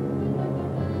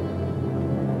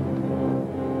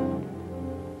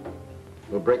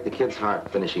 We'll break the kid's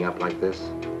heart finishing up like this.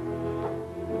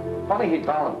 Funny he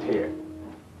volunteered.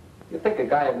 You'd think a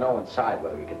guy would know inside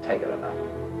whether he could take it or not.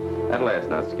 That lad's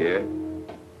not scared.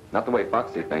 Not the way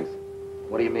Foxy thinks.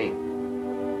 What do you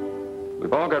mean?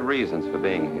 We've all got reasons for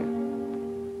being here.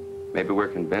 Maybe we're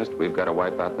convinced we've got to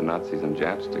wipe out the Nazis and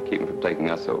Japs to keep them from taking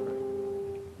us over.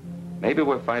 Maybe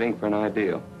we're fighting for an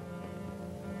ideal.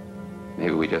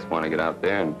 Maybe we just want to get out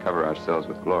there and cover ourselves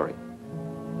with glory.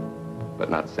 But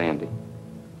not Sandy.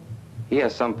 He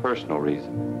has some personal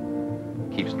reason.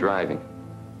 Keeps driving.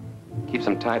 Keeps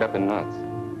him tied up in knots.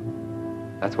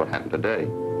 That's what happened today.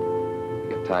 You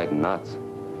get tied in knots.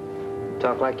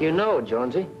 Talk like you know,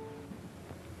 Jonesy.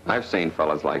 I've seen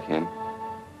fellas like him.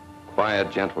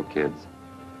 Quiet, gentle kids.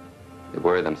 They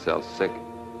worry themselves sick.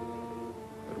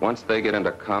 But once they get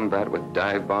into combat with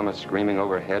dive bombers screaming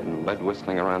overhead and lead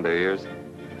whistling around their ears,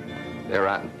 They're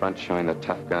out in front showing the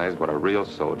tough guys what a real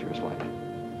soldier's like.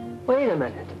 Wait a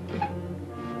minute.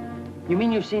 You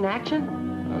mean you've seen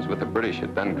action? I was with the British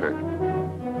at Dunkirk.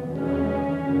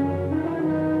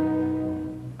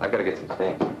 I've got to get some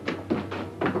things.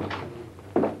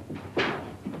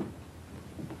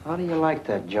 How do you like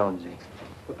that, Jonesy?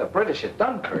 With the British at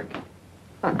Dunkirk.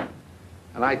 Huh.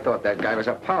 And I thought that guy was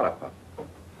a powder puff.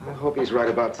 I hope he's right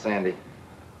about Sandy.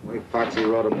 The way Foxy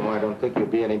rode him, though, I don't think he'll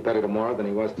be any better tomorrow than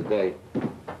he was today.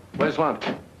 Where's Lunt?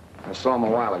 I saw him a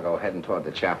while ago heading toward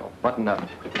the chapel. Button up.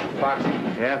 Foxy?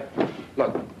 Yeah?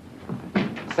 Look,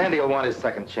 Sandy will want his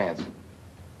second chance.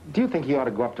 Do you think he ought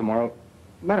to go up tomorrow?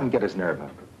 Let him get his nerve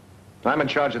up. I'm in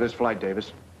charge of this flight,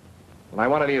 Davis. When I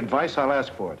want any advice, I'll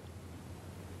ask for it.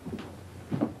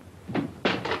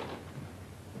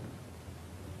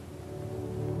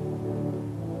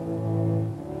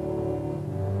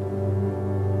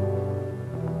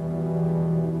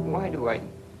 Why do I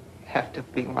have to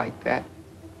be like that?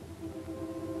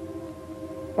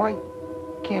 Why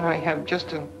can't I have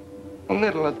just a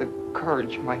little of the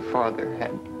courage my father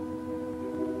had?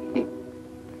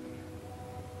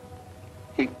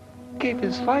 He gave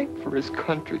his life for his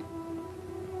country.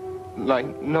 And I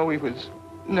know he was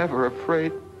never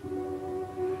afraid.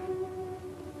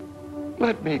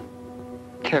 Let me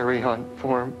carry on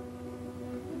for him.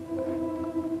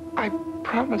 I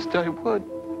promised I would.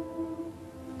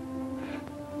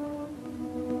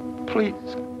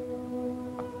 Please.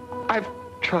 I've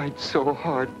tried so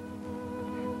hard.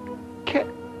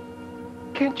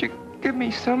 Can't you give me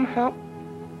some help?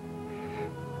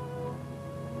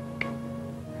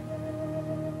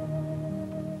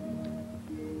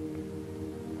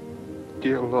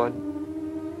 Dear Lord,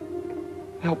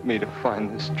 help me to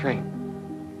find the strength.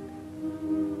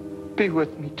 Be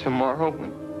with me tomorrow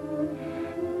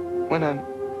when I'm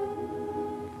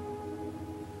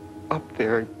up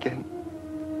there again.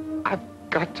 I've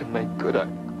got to make good.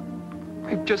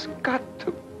 I've just got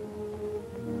to.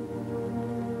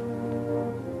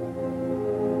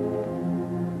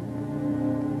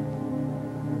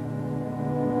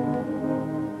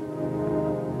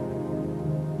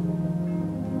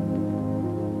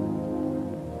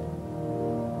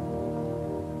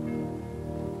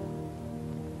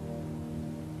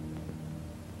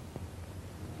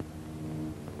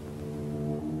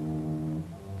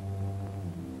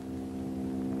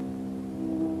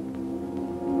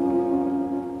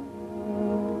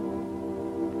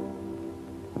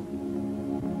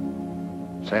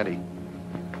 Sandy,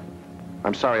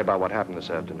 I'm sorry about what happened this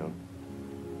afternoon.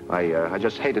 I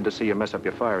just hated to see you mess up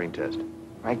your firing test.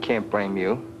 I can't blame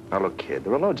you. Now, look, kid,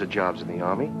 there are loads of jobs in the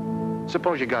Army.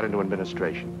 Suppose you got into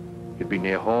administration. You'd be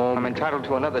near home. I'm entitled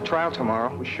to another trial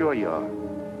tomorrow. Well, sure you are.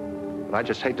 But I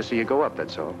just hate to see you go up,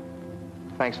 that's all.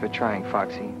 Thanks for trying,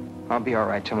 Foxy. I'll be all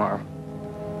right tomorrow.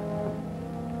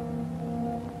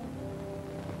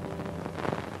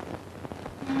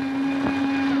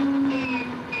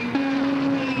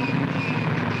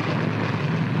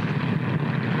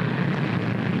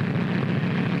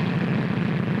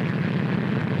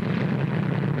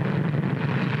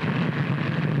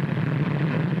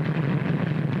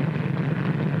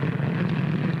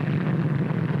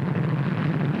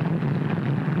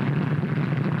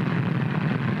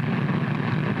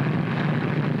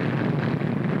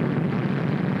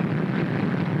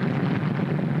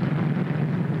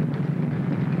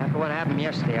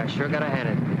 Yesterday, I sure got a hand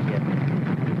at the kid.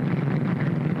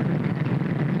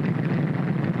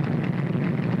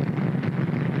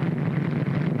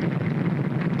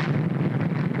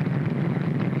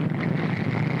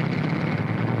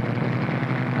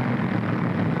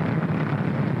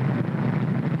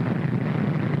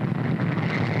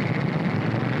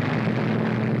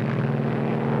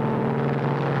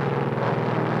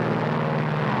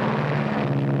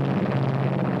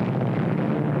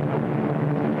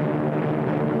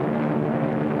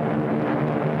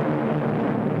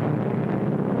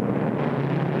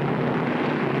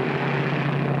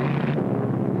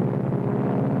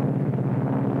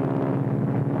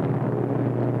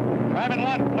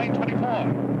 Lunt, Blaine 24.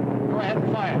 Go ahead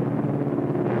and fire.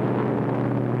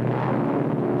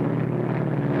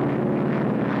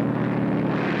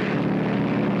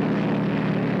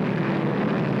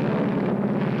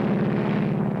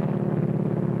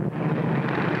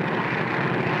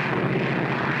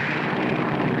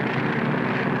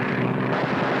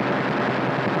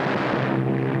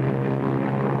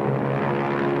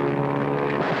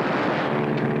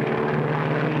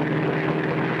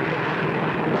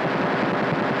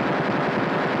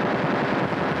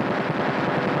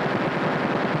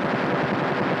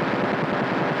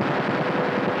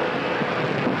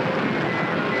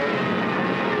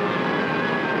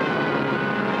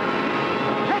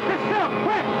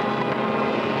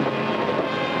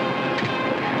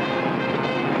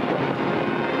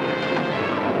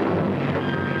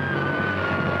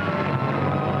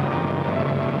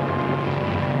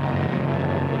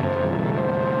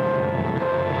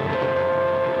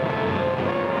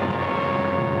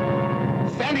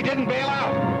 Sandy didn't bail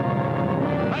out.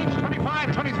 Lanes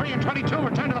 25, 23, and 22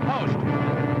 return to the post.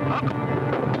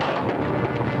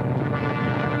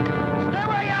 Stay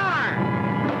where you are!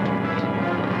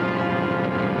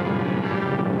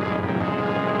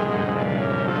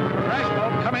 Crash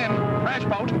boat, come in. Crash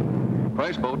boat.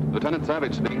 Crash boat, Lieutenant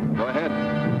Savage speaking. Go ahead.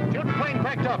 Student plane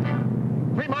packed up.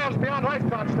 3 miles beyond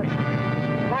lifeguard station.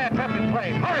 Fly a traffic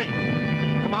plane. Hurry!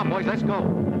 Come on, boys, let's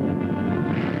go.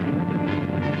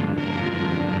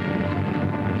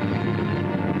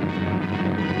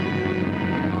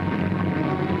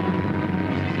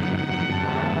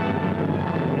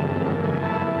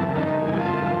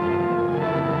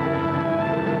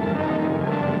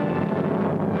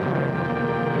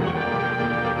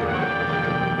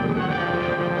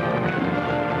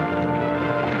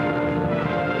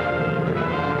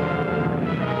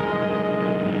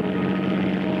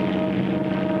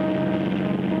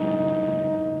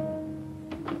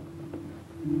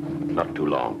 Not too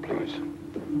long, please.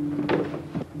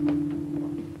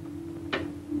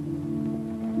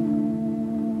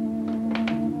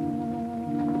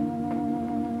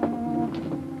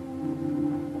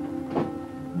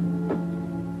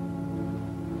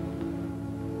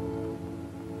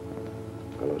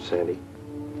 Hello, Sandy.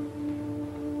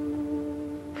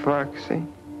 Foxy.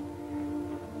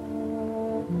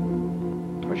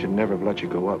 I should never have let you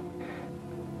go up.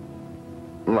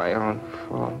 My own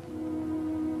fault.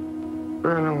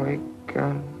 Runaway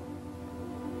gun.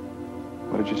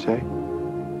 What did you say?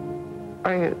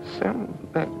 I assembled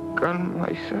that gun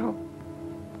myself.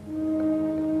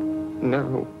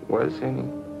 Never was any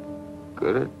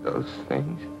good at those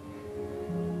things.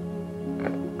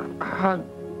 How'd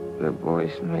the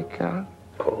boys make out?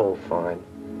 Oh, fine.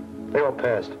 They all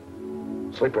passed.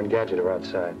 Sleeper and Gadget are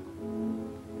outside.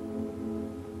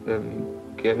 They'll be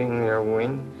getting their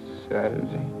wings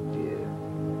Saturday.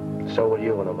 Yeah. So will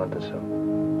you in a month or so.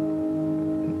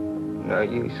 No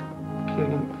use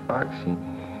kidding, Foxy.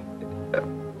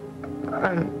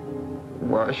 I'm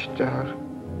washed out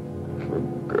for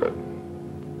good.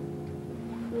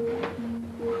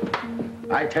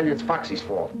 I tell you, it's Foxy's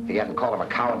fault. If he hadn't called him a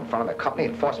coward in front of the company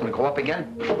and forced him to go up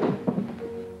again.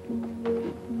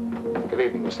 Good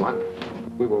evening, Miss Lunt.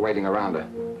 We were waiting around to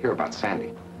hear about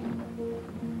Sandy.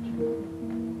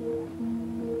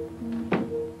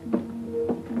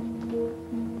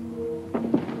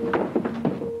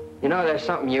 You know, there's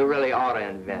something you really ought to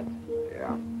invent.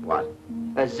 Yeah, what?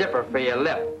 A zipper for your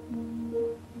lip.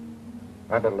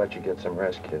 I better let you get some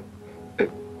rest, kid.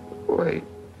 Wait.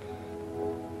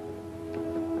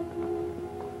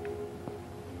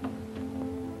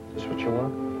 Is this what you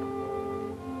want?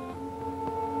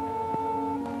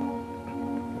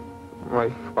 My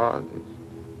father's.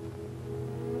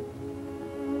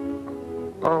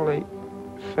 All they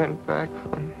sent back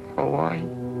from Hawaii.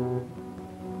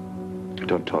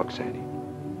 Don't talk, Sandy.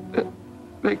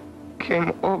 They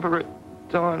came over at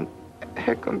dawn,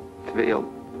 Hickam Field.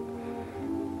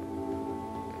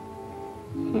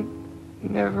 He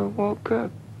never woke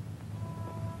up.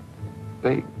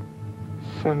 They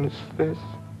sent us this.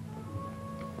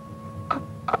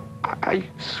 I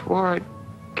swore I'd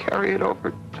carry it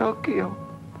over Tokyo.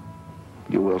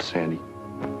 You will, Sandy.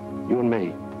 You and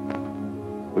me.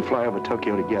 We fly over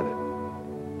Tokyo together.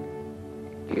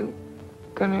 You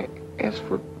gonna ask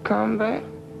for combat?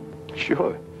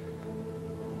 Sure.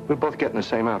 We'll both get in the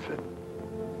same outfit.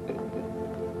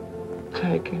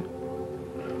 Take it.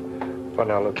 For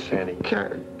now, look, Sandy.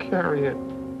 Carry it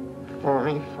for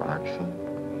me, Foxy.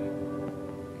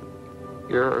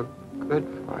 You're a good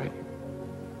fighter.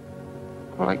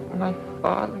 Like my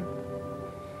father.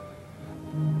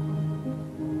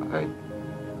 I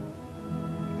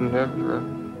never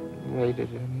made it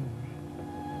anyway.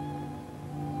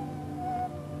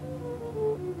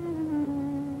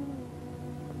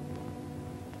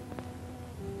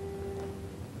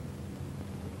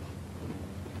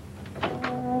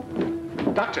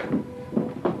 Doctor!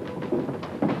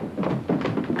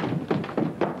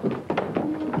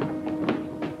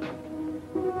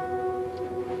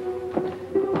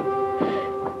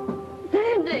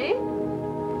 Sandy!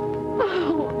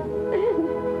 Oh,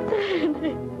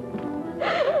 Sandy!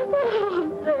 Oh,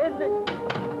 Sandy!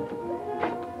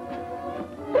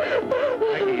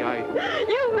 Peggy,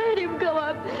 You made him go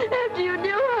up after you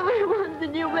knew how he was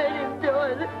and you made him do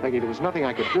it. Peggy, there was nothing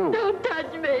I could do. Don't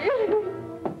touch me.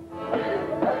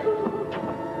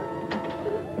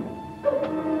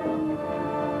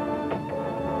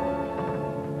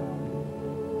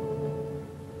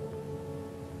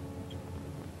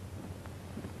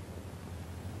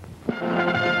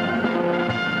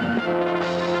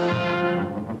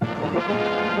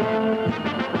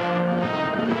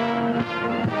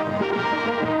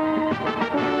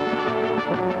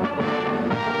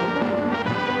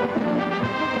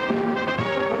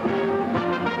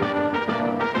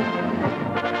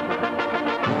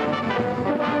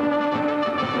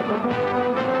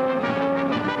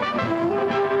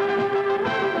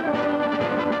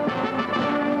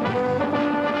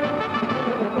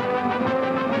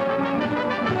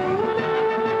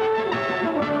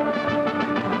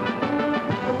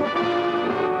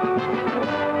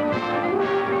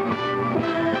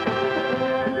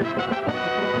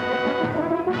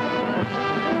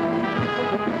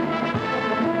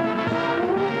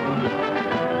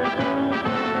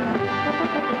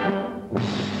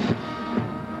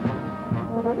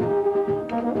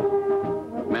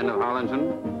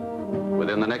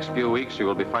 next few weeks, you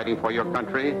will be fighting for your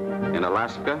country in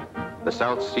Alaska, the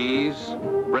South Seas,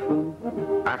 Britain,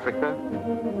 Africa,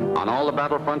 on all the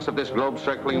battlefronts of this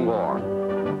globe-circling war.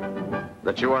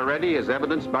 That you are ready is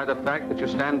evidenced by the fact that you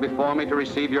stand before me to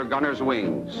receive your gunner's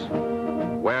wings.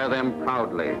 Wear them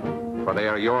proudly, for they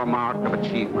are your mark of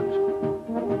achievement.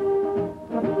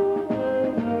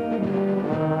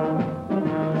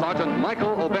 Sergeant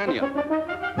Michael O'Banion.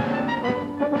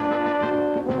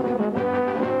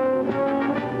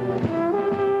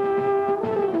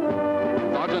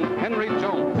 Sergeant Henry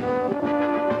Jones.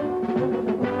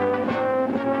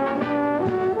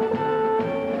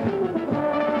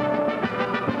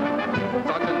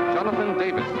 Sergeant Jonathan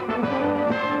Davis.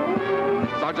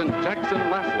 Sergeant Jackson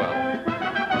Maxwell.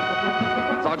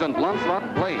 Sergeant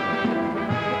Lancelot Blaine.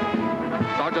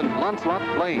 Sergeant Lancelot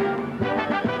Blaine.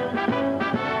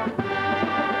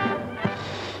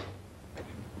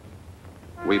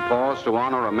 We pause to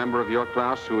honor a member of your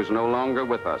class who is no longer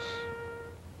with us.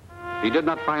 He did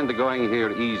not find the going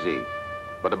here easy,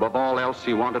 but above all else,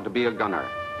 he wanted to be a gunner.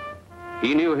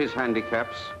 He knew his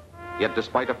handicaps, yet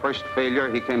despite a first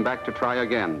failure, he came back to try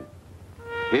again.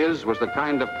 His was the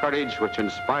kind of courage which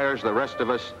inspires the rest of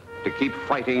us to keep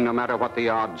fighting no matter what the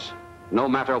odds, no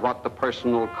matter what the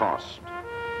personal cost.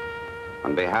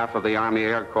 On behalf of the Army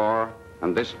Air Corps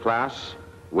and this class,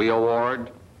 we award,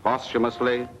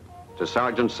 posthumously, to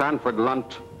Sergeant Sanford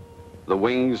Lunt, the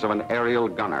wings of an aerial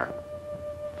gunner.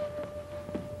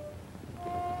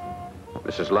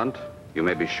 Mrs. Lunt, you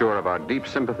may be sure of our deep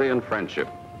sympathy and friendship.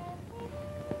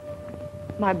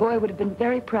 My boy would have been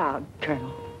very proud,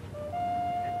 Colonel.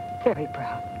 Very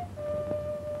proud.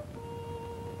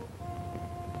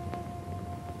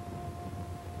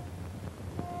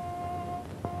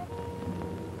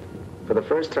 For the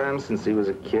first time since he was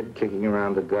a kid kicking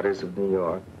around the gutters of New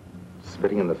York,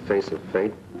 spitting in the face of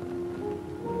fate,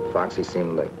 Foxy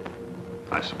seemed licked.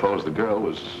 I suppose the girl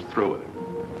was through with him.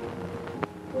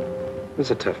 It was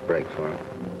a tough break for him.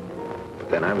 But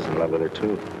then I was in love with her,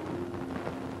 too.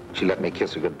 She let me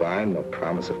kiss her goodbye, no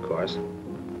promise, of course.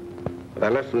 But I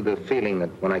left with the feeling that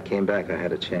when I came back, I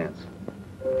had a chance.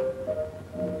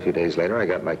 A few days later, I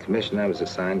got my commission. I was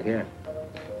assigned here.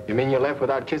 You mean you left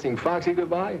without kissing Foxy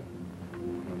goodbye?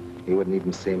 He wouldn't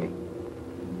even see me.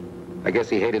 I guess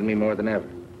he hated me more than ever.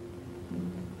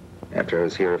 After I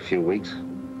was here a few weeks,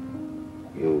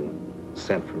 you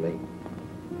sent for me.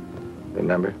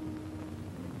 Remember?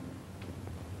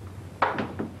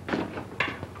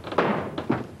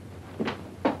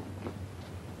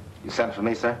 You sent for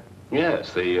me, sir?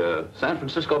 Yes, the San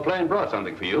Francisco plane brought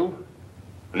something for you.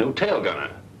 A new tail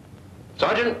gunner.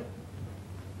 Sergeant?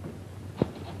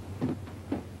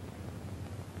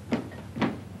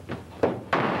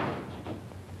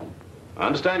 I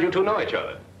understand you two know each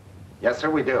other. Yes, sir,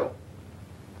 we do.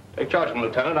 Take charge of him,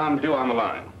 Lieutenant. I'm due on the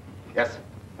line. Yes, sir.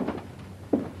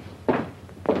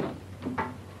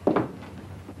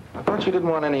 I thought you didn't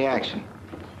want any action.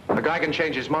 A guy can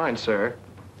change his mind, sir.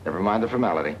 Never mind the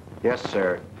formality. Yes,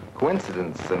 sir.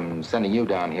 Coincidence, sending you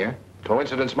down here.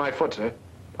 Coincidence my foot, sir.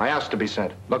 I asked to be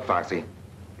sent. Look, Foxy,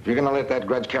 if you're gonna let that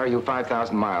grudge carry you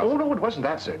 5,000 miles... Oh, no, it wasn't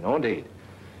that, sir. No, indeed.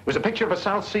 It was a picture of a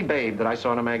South Sea babe that I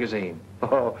saw in a magazine.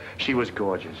 Oh, she was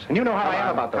gorgeous. And you know how I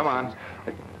am about those Come on.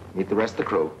 things. Meet the rest of the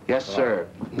crew. Yes, sir.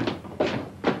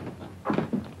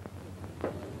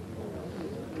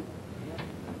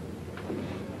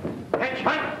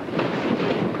 Headshot!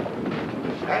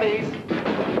 At ease.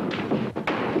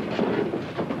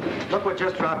 Look what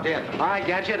just dropped in. Hi,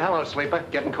 Gadget. Hello, sleeper.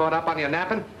 Getting caught up on your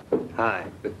napping? Hi.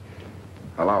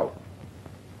 Hello.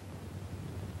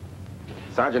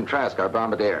 Sergeant Trask, our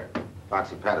bombardier.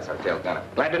 Foxy Pattis, our tail gunner.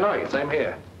 Glad to know you. Same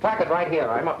here. Pack it right here.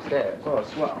 I'm upstairs. Oh,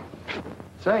 swell.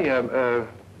 Say,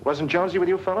 wasn't Jonesy with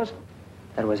you fellas?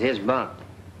 That was his bunk.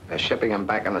 They're shipping him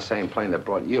back on the same plane that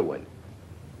brought you in.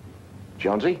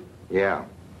 Jonesy? Yeah.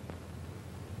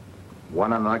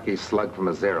 One unlucky slug from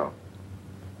a zero.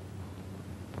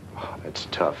 Oh, that's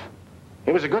tough.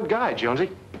 He was a good guy, Jonesy.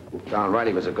 Darn right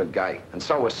he was a good guy. And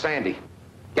so was Sandy.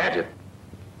 Gadget.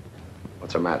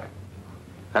 What's the matter?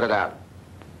 Head it out.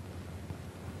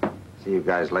 See you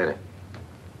guys later.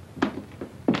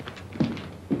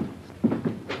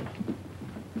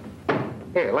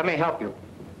 Here, let me help you.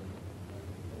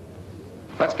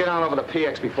 Let's get on over to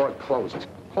PX before it closes.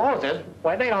 Closes?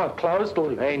 Why, they don't close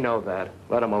till... They know that.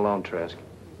 Let them alone, Trask.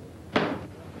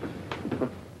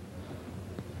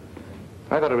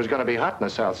 I thought it was going to be hot in the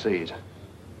South Seas.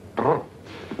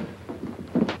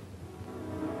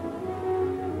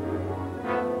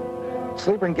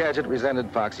 Sleeper and Gadget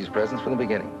resented Foxy's presence from the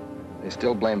beginning. They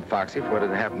still blamed Foxy for what had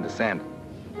happened to Sandy.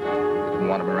 They didn't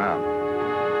want him around.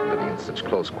 Living In such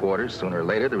close quarters, sooner or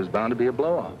later, there was bound to be a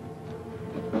blow-off.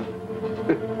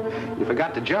 You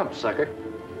forgot to jump, sucker.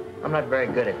 I'm not very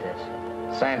good at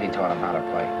this. Sandy taught him how to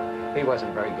play. He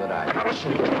wasn't very good either.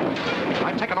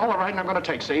 I'm taking all the right I'm going to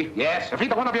take, see? Yes? If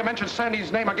either one of you mentions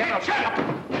Sandy's name again, I'll... Shut up!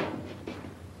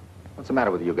 What's the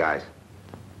matter with you guys?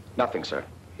 Nothing, sir.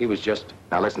 He was just...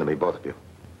 Now listen to me, both of you.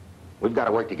 We've got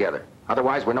to work together.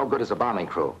 Otherwise, we're no good as a bombing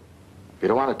crew. If you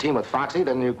don't want to team with Foxy,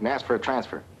 then you can ask for a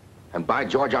transfer. And by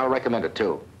George, I'll recommend it,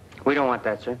 too. We don't want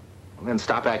that, sir. And then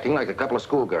stop acting like a couple of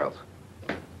schoolgirls.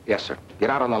 Yes, sir. Get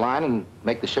out on the line and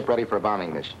make the ship ready for a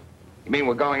bombing mission. You mean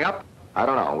we're going up? I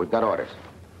don't know. We've got orders.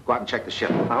 Go out and check the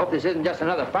ship. I hope this isn't just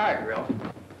another fire drill.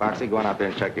 Foxy, go on out there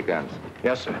and check your guns.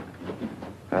 Yes, sir.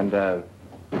 And,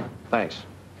 thanks.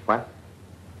 What?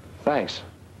 Thanks.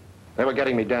 They were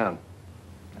getting me down.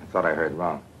 I thought I heard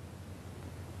wrong.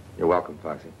 You're welcome,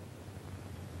 Foxy.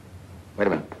 Wait a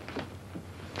minute.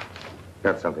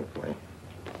 Got something for you.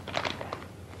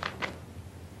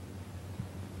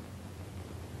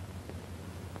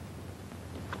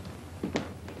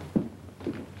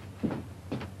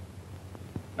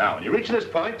 Now, when you reach this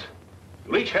point,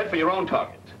 you'll each head for your own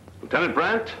target. Lieutenant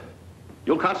Brandt,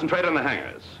 you'll concentrate on the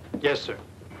hangars. Yes, sir.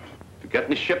 If you get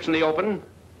any ships in the open,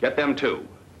 get them too.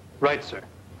 Right, sir.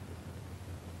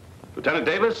 Lieutenant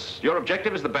Davis, your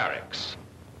objective is the barracks.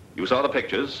 You saw the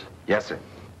pictures. Yes, sir.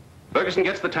 Ferguson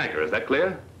gets the tanker, is that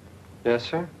clear? Yes,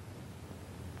 sir.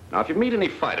 Now, if you meet any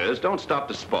fighters, don't stop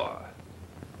to spar.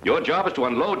 Your job is to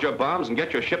unload your bombs and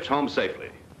get your ships home safely.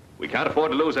 We can't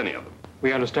afford to lose any of them.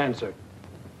 We understand, sir.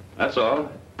 That's all.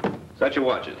 Set your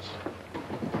watches.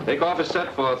 Takeoff is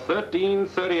set for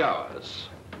 13:30 hours.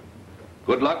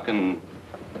 Good luck and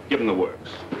give them the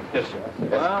works. Yes, sir.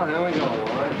 Well, here we go,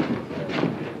 boys.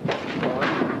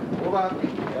 Move up.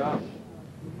 Yeah.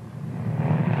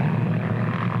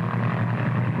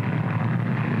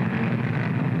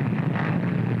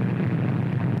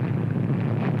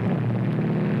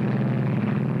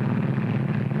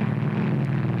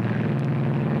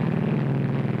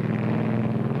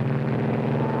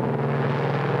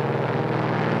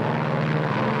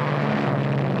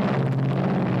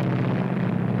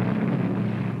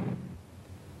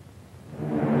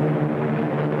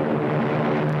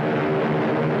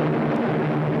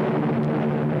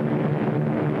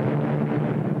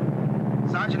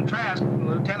 Sergeant Trask,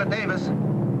 Lieutenant Davis.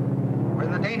 We're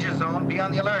in the danger zone. Be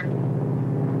on the alert.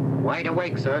 Wide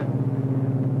awake, sir.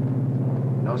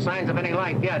 No signs of any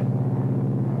life yet.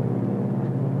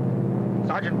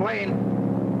 Sergeant Blaine,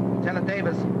 Lieutenant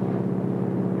Davis.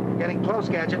 Getting close,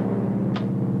 Gadget.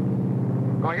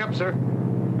 Going up, sir.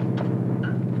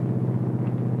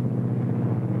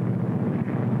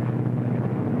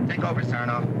 Take over,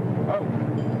 Sarnoff. Oh.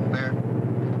 There.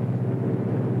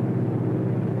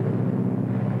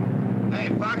 Hey,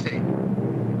 Foxy.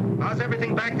 How's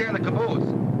everything back there in the caboose?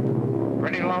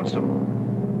 Pretty lonesome.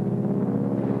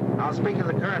 I'll speak to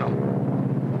the colonel.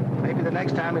 Maybe the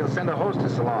next time he'll send a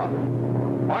hostess along.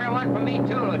 Order one for me,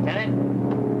 too, Lieutenant.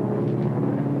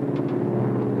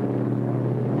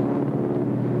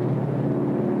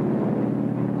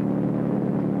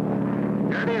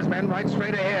 There it is, men, right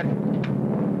straight ahead.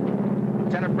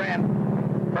 Lieutenant Brandt,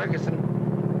 Ferguson,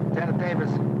 Lieutenant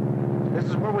Davis. This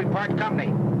is where we part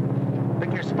company.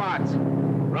 Pick your spots.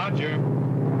 Roger.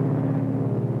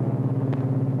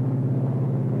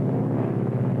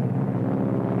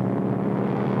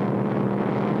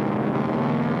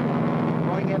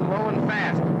 Going in low and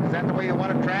fast. Is that the way you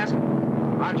want it, Trask?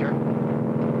 Roger.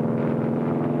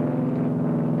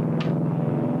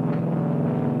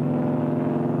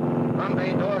 Front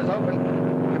bay door is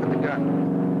open. Look at the gun.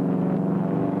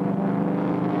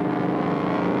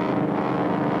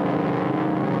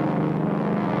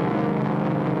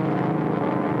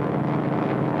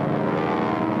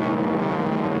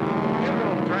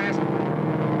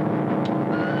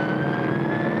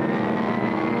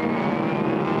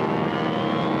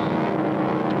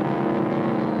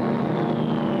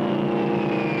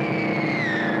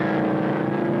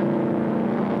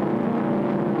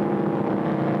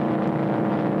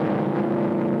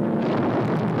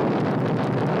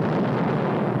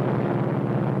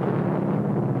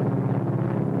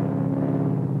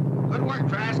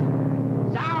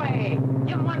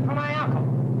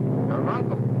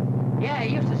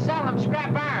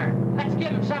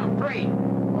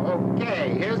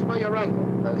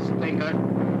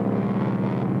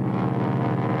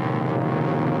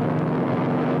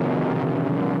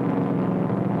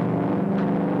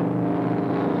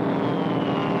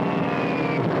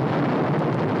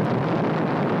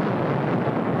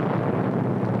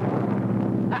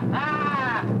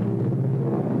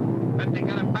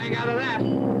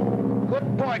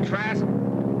 aboard, Trask. They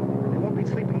won't be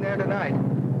sleeping there tonight.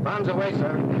 Bombs away,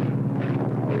 sir.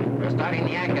 We're starting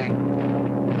the yanking.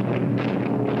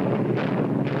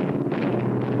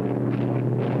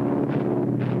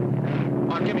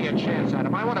 Oh, give me a chance,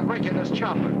 Adam. I want to break in this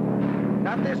chopper.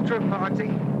 Not this trip, Foxy.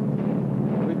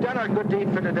 We've done our good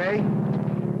deed for today.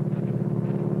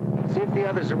 See if the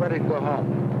others are ready to go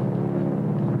home.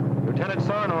 Lieutenant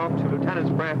Sarnoff to Lieutenants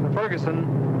Brandt and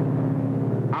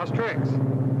Ferguson. How's tricks?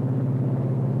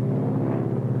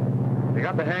 They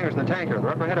got the hangars and the tanker.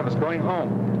 They're up ahead of us going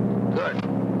home. Good.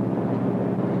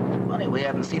 Funny, we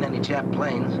haven't seen any Jap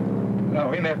planes. No,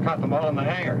 we may have caught them all in the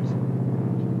hangars.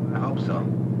 I hope so.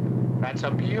 That's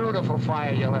a beautiful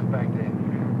fire you left back there.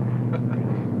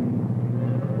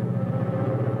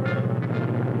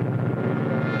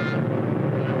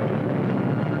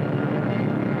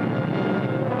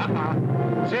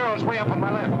 Zero's way up on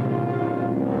my left.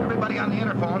 Everybody on the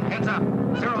interphone, heads up.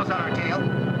 Zero's on our tail.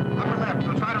 Upper left,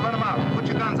 we'll try to run them out. Put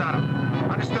your guns on them.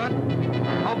 Understood?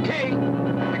 Okay.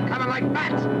 They're coming like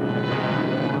bats.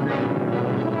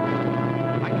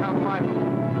 I count 5.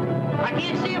 I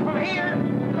can't see them from here.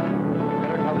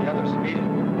 Better tell the others to meet it.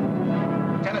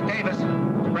 Lieutenant Davis,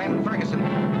 Brandon Ferguson.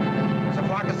 There's a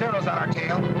flock of Zeros on our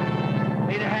tail.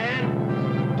 Need a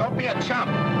hand? Don't be a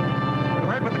chump. You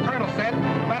heard what the colonel said.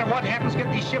 No matter what happens,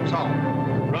 get these ships home.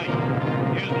 Right.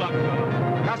 Here's luck,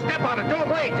 fellas. Now step on it. Don't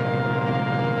wait.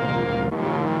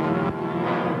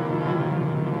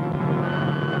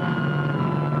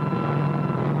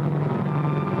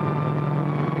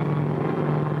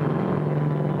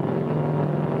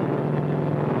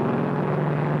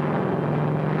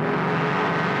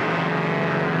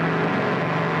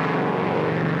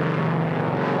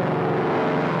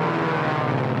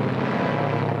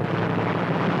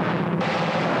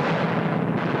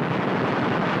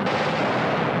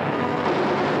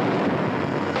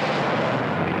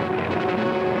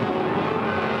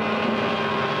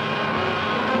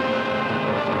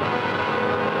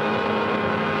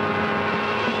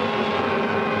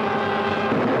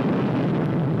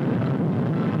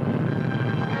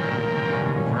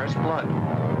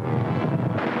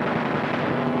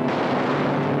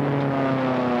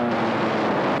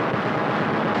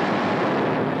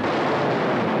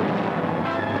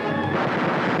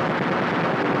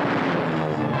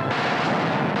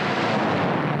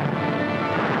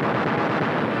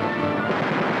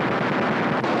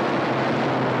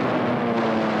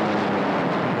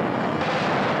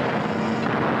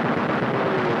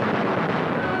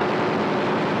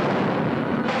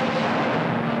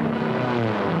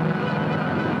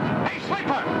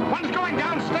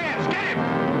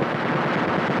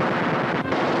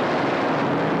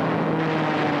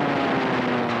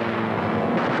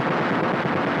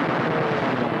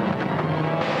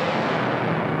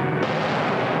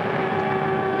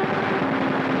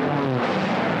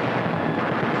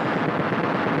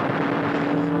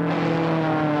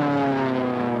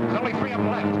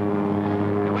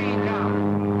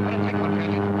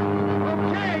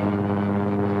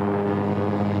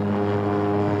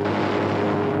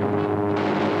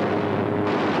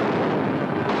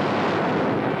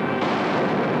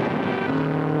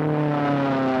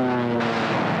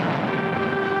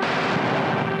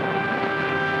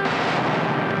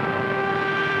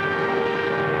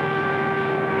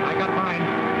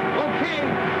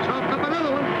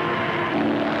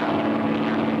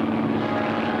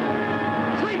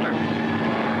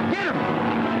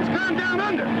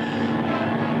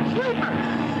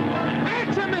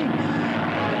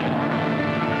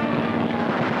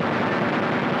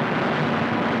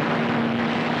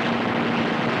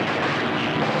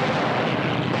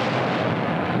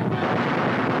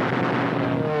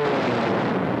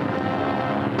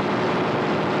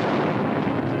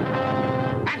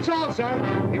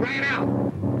 Sir. He ran out.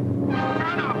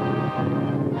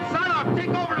 Sarnoff, take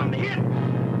over on the hit.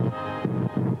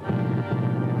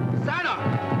 Sarnoff.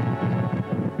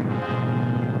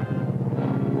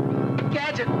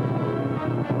 Gadget.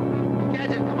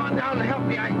 Gadget, come on down and help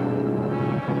me. I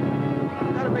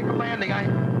gotta make a landing.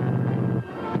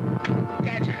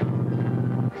 Gadget.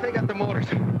 They got the motors.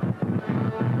 I'm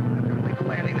gonna make a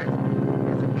landing.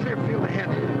 There's a clear field ahead.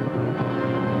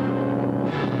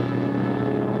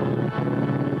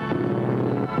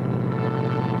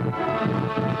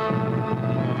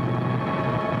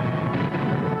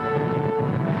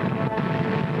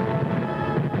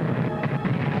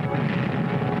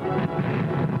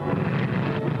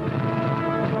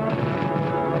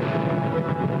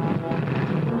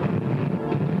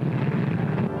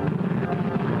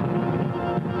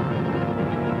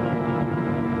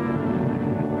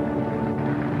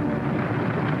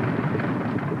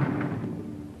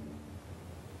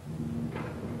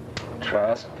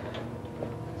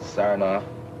 firing off.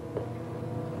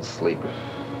 Sleeping.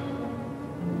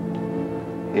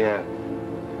 Yeah.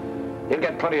 You'll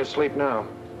get plenty of sleep now.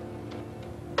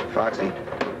 Foxy,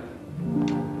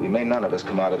 we may none of us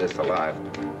come out of this alive.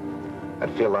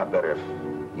 I'd feel a lot better if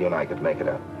you and I could make it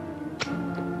out.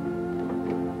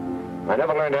 I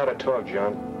never learned how to talk,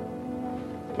 John.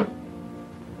 But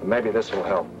maybe this will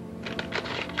help.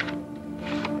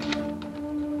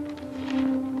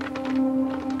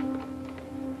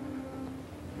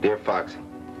 Dear Foxy,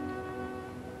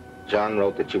 John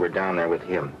wrote that you were down there with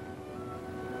him.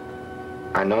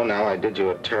 I know now I did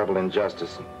you a terrible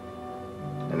injustice,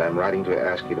 and I'm writing to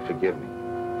ask you to forgive me.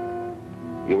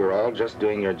 You were all just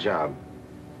doing your job.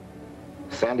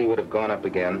 Sandy would have gone up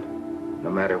again,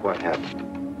 no matter what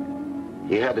happened.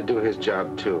 He had to do his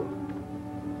job, too.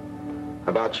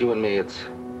 About you and me, it's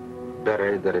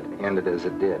better that it ended as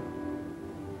it did.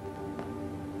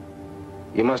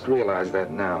 You must realize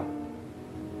that now.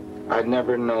 I'd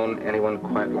never known anyone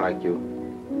quite like you,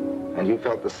 and you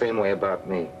felt the same way about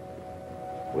me.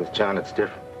 With John, it's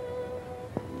different.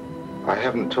 I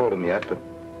haven't told him yet, but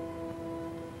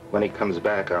when he comes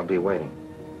back, I'll be waiting.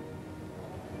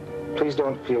 Please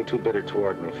don't feel too bitter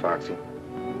toward me, Foxy.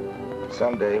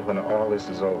 Someday, when all this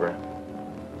is over,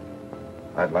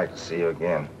 I'd like to see you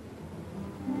again.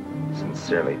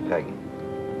 Sincerely, Peggy.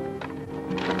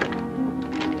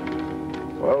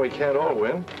 Well, we can't all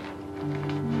win.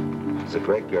 She's a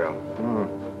great girl.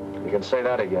 You can say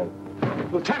that again.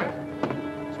 Lieutenant,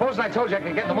 suppose I told you I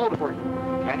could get in the motor for you.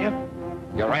 Can you?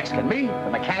 You're asking me, the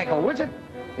mechanical wizard?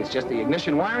 It's just the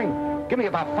ignition wiring. Give me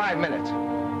about 5 minutes.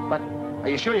 But are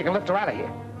you sure you can lift her out of here?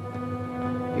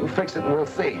 You fix it and we'll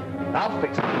see. I'll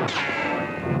fix it.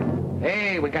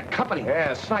 Hey, we got company.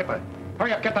 Yeah, sniper.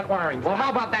 Hurry up, get that wiring. Well,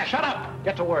 how about that? Shut up.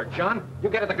 Get to work, John. You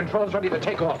get at the controls ready to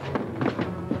take off.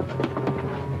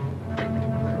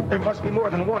 There must be more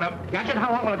than one up. Gadget,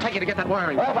 how long will it take you to get that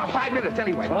wiring? Oh, about 5 minutes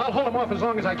anyway. Well, I'll hold them off as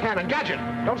long as I can. And Gadget,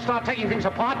 don't start taking things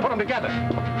apart. Put them together.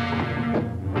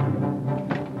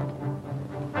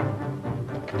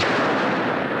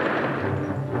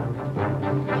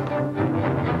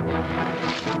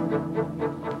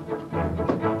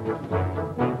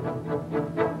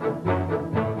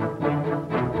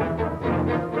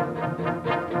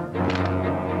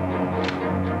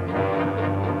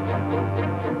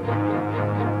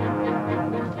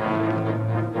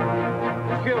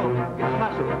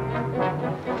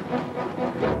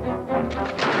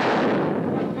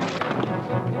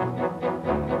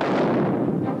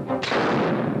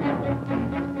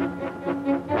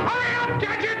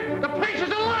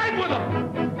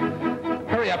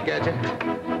 Gadget.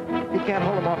 You can't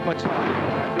hold him off much longer.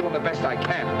 I'm doing the best I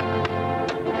can.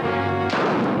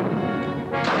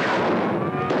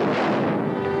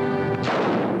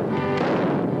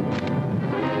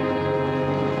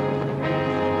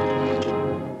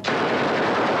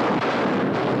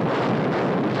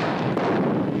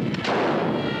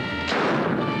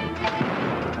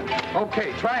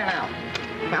 Okay, try it now.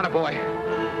 Attaboy.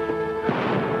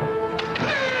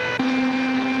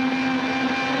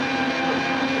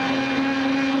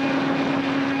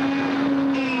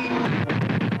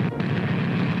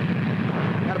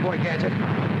 Gadget.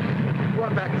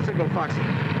 Run back and signal Foxy.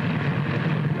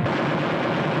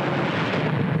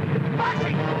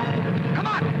 Foxy! Come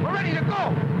on, we're ready to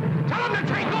go. Tell him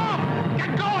to take off.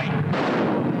 Get going.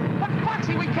 But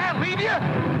Foxy, we can't leave you.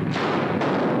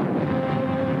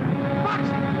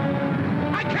 Foxy!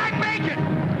 I can't make it.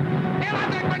 They'll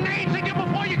have their grenades in you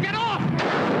before you get off.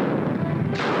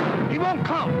 He won't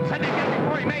come. Said they'd get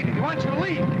before he made it. He wants you to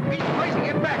leave. He's placing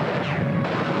it back.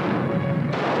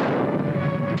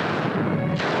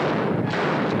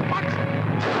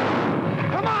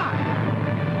 Come on!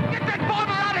 Get that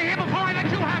bomber out of here before I let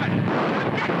you have it!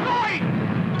 Get going!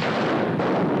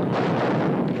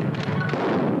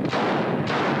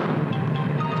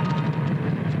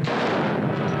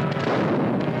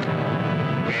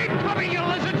 Keep coming, you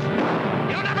lizards!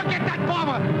 You'll never get that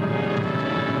bomber!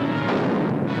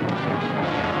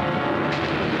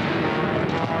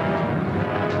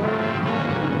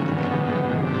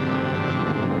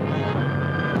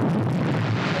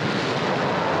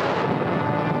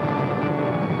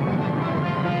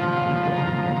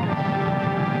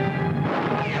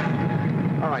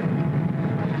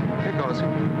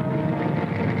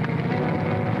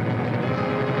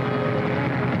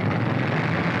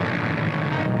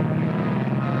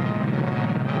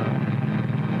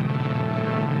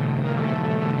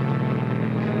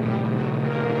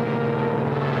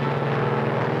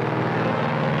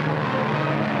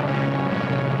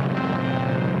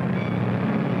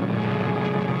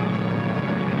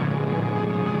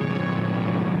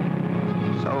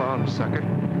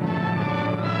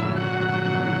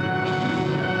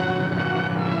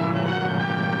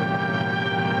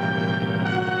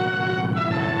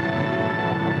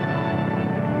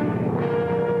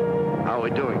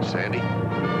 Sandy.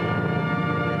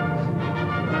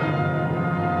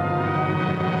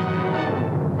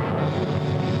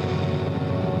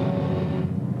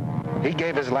 He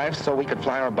gave his life so we could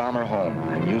fly our bomber home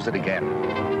and use it again.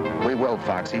 We will,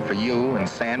 Foxy, for you and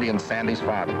Sandy and Sandy's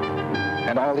father,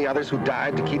 and all the others who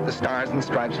died to keep the stars and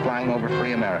stripes flying over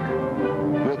free America.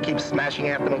 We'll keep smashing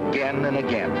at them again and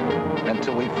again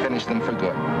until we finish them for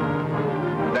good.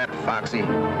 That, Foxy,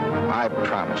 I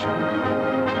promise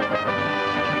you.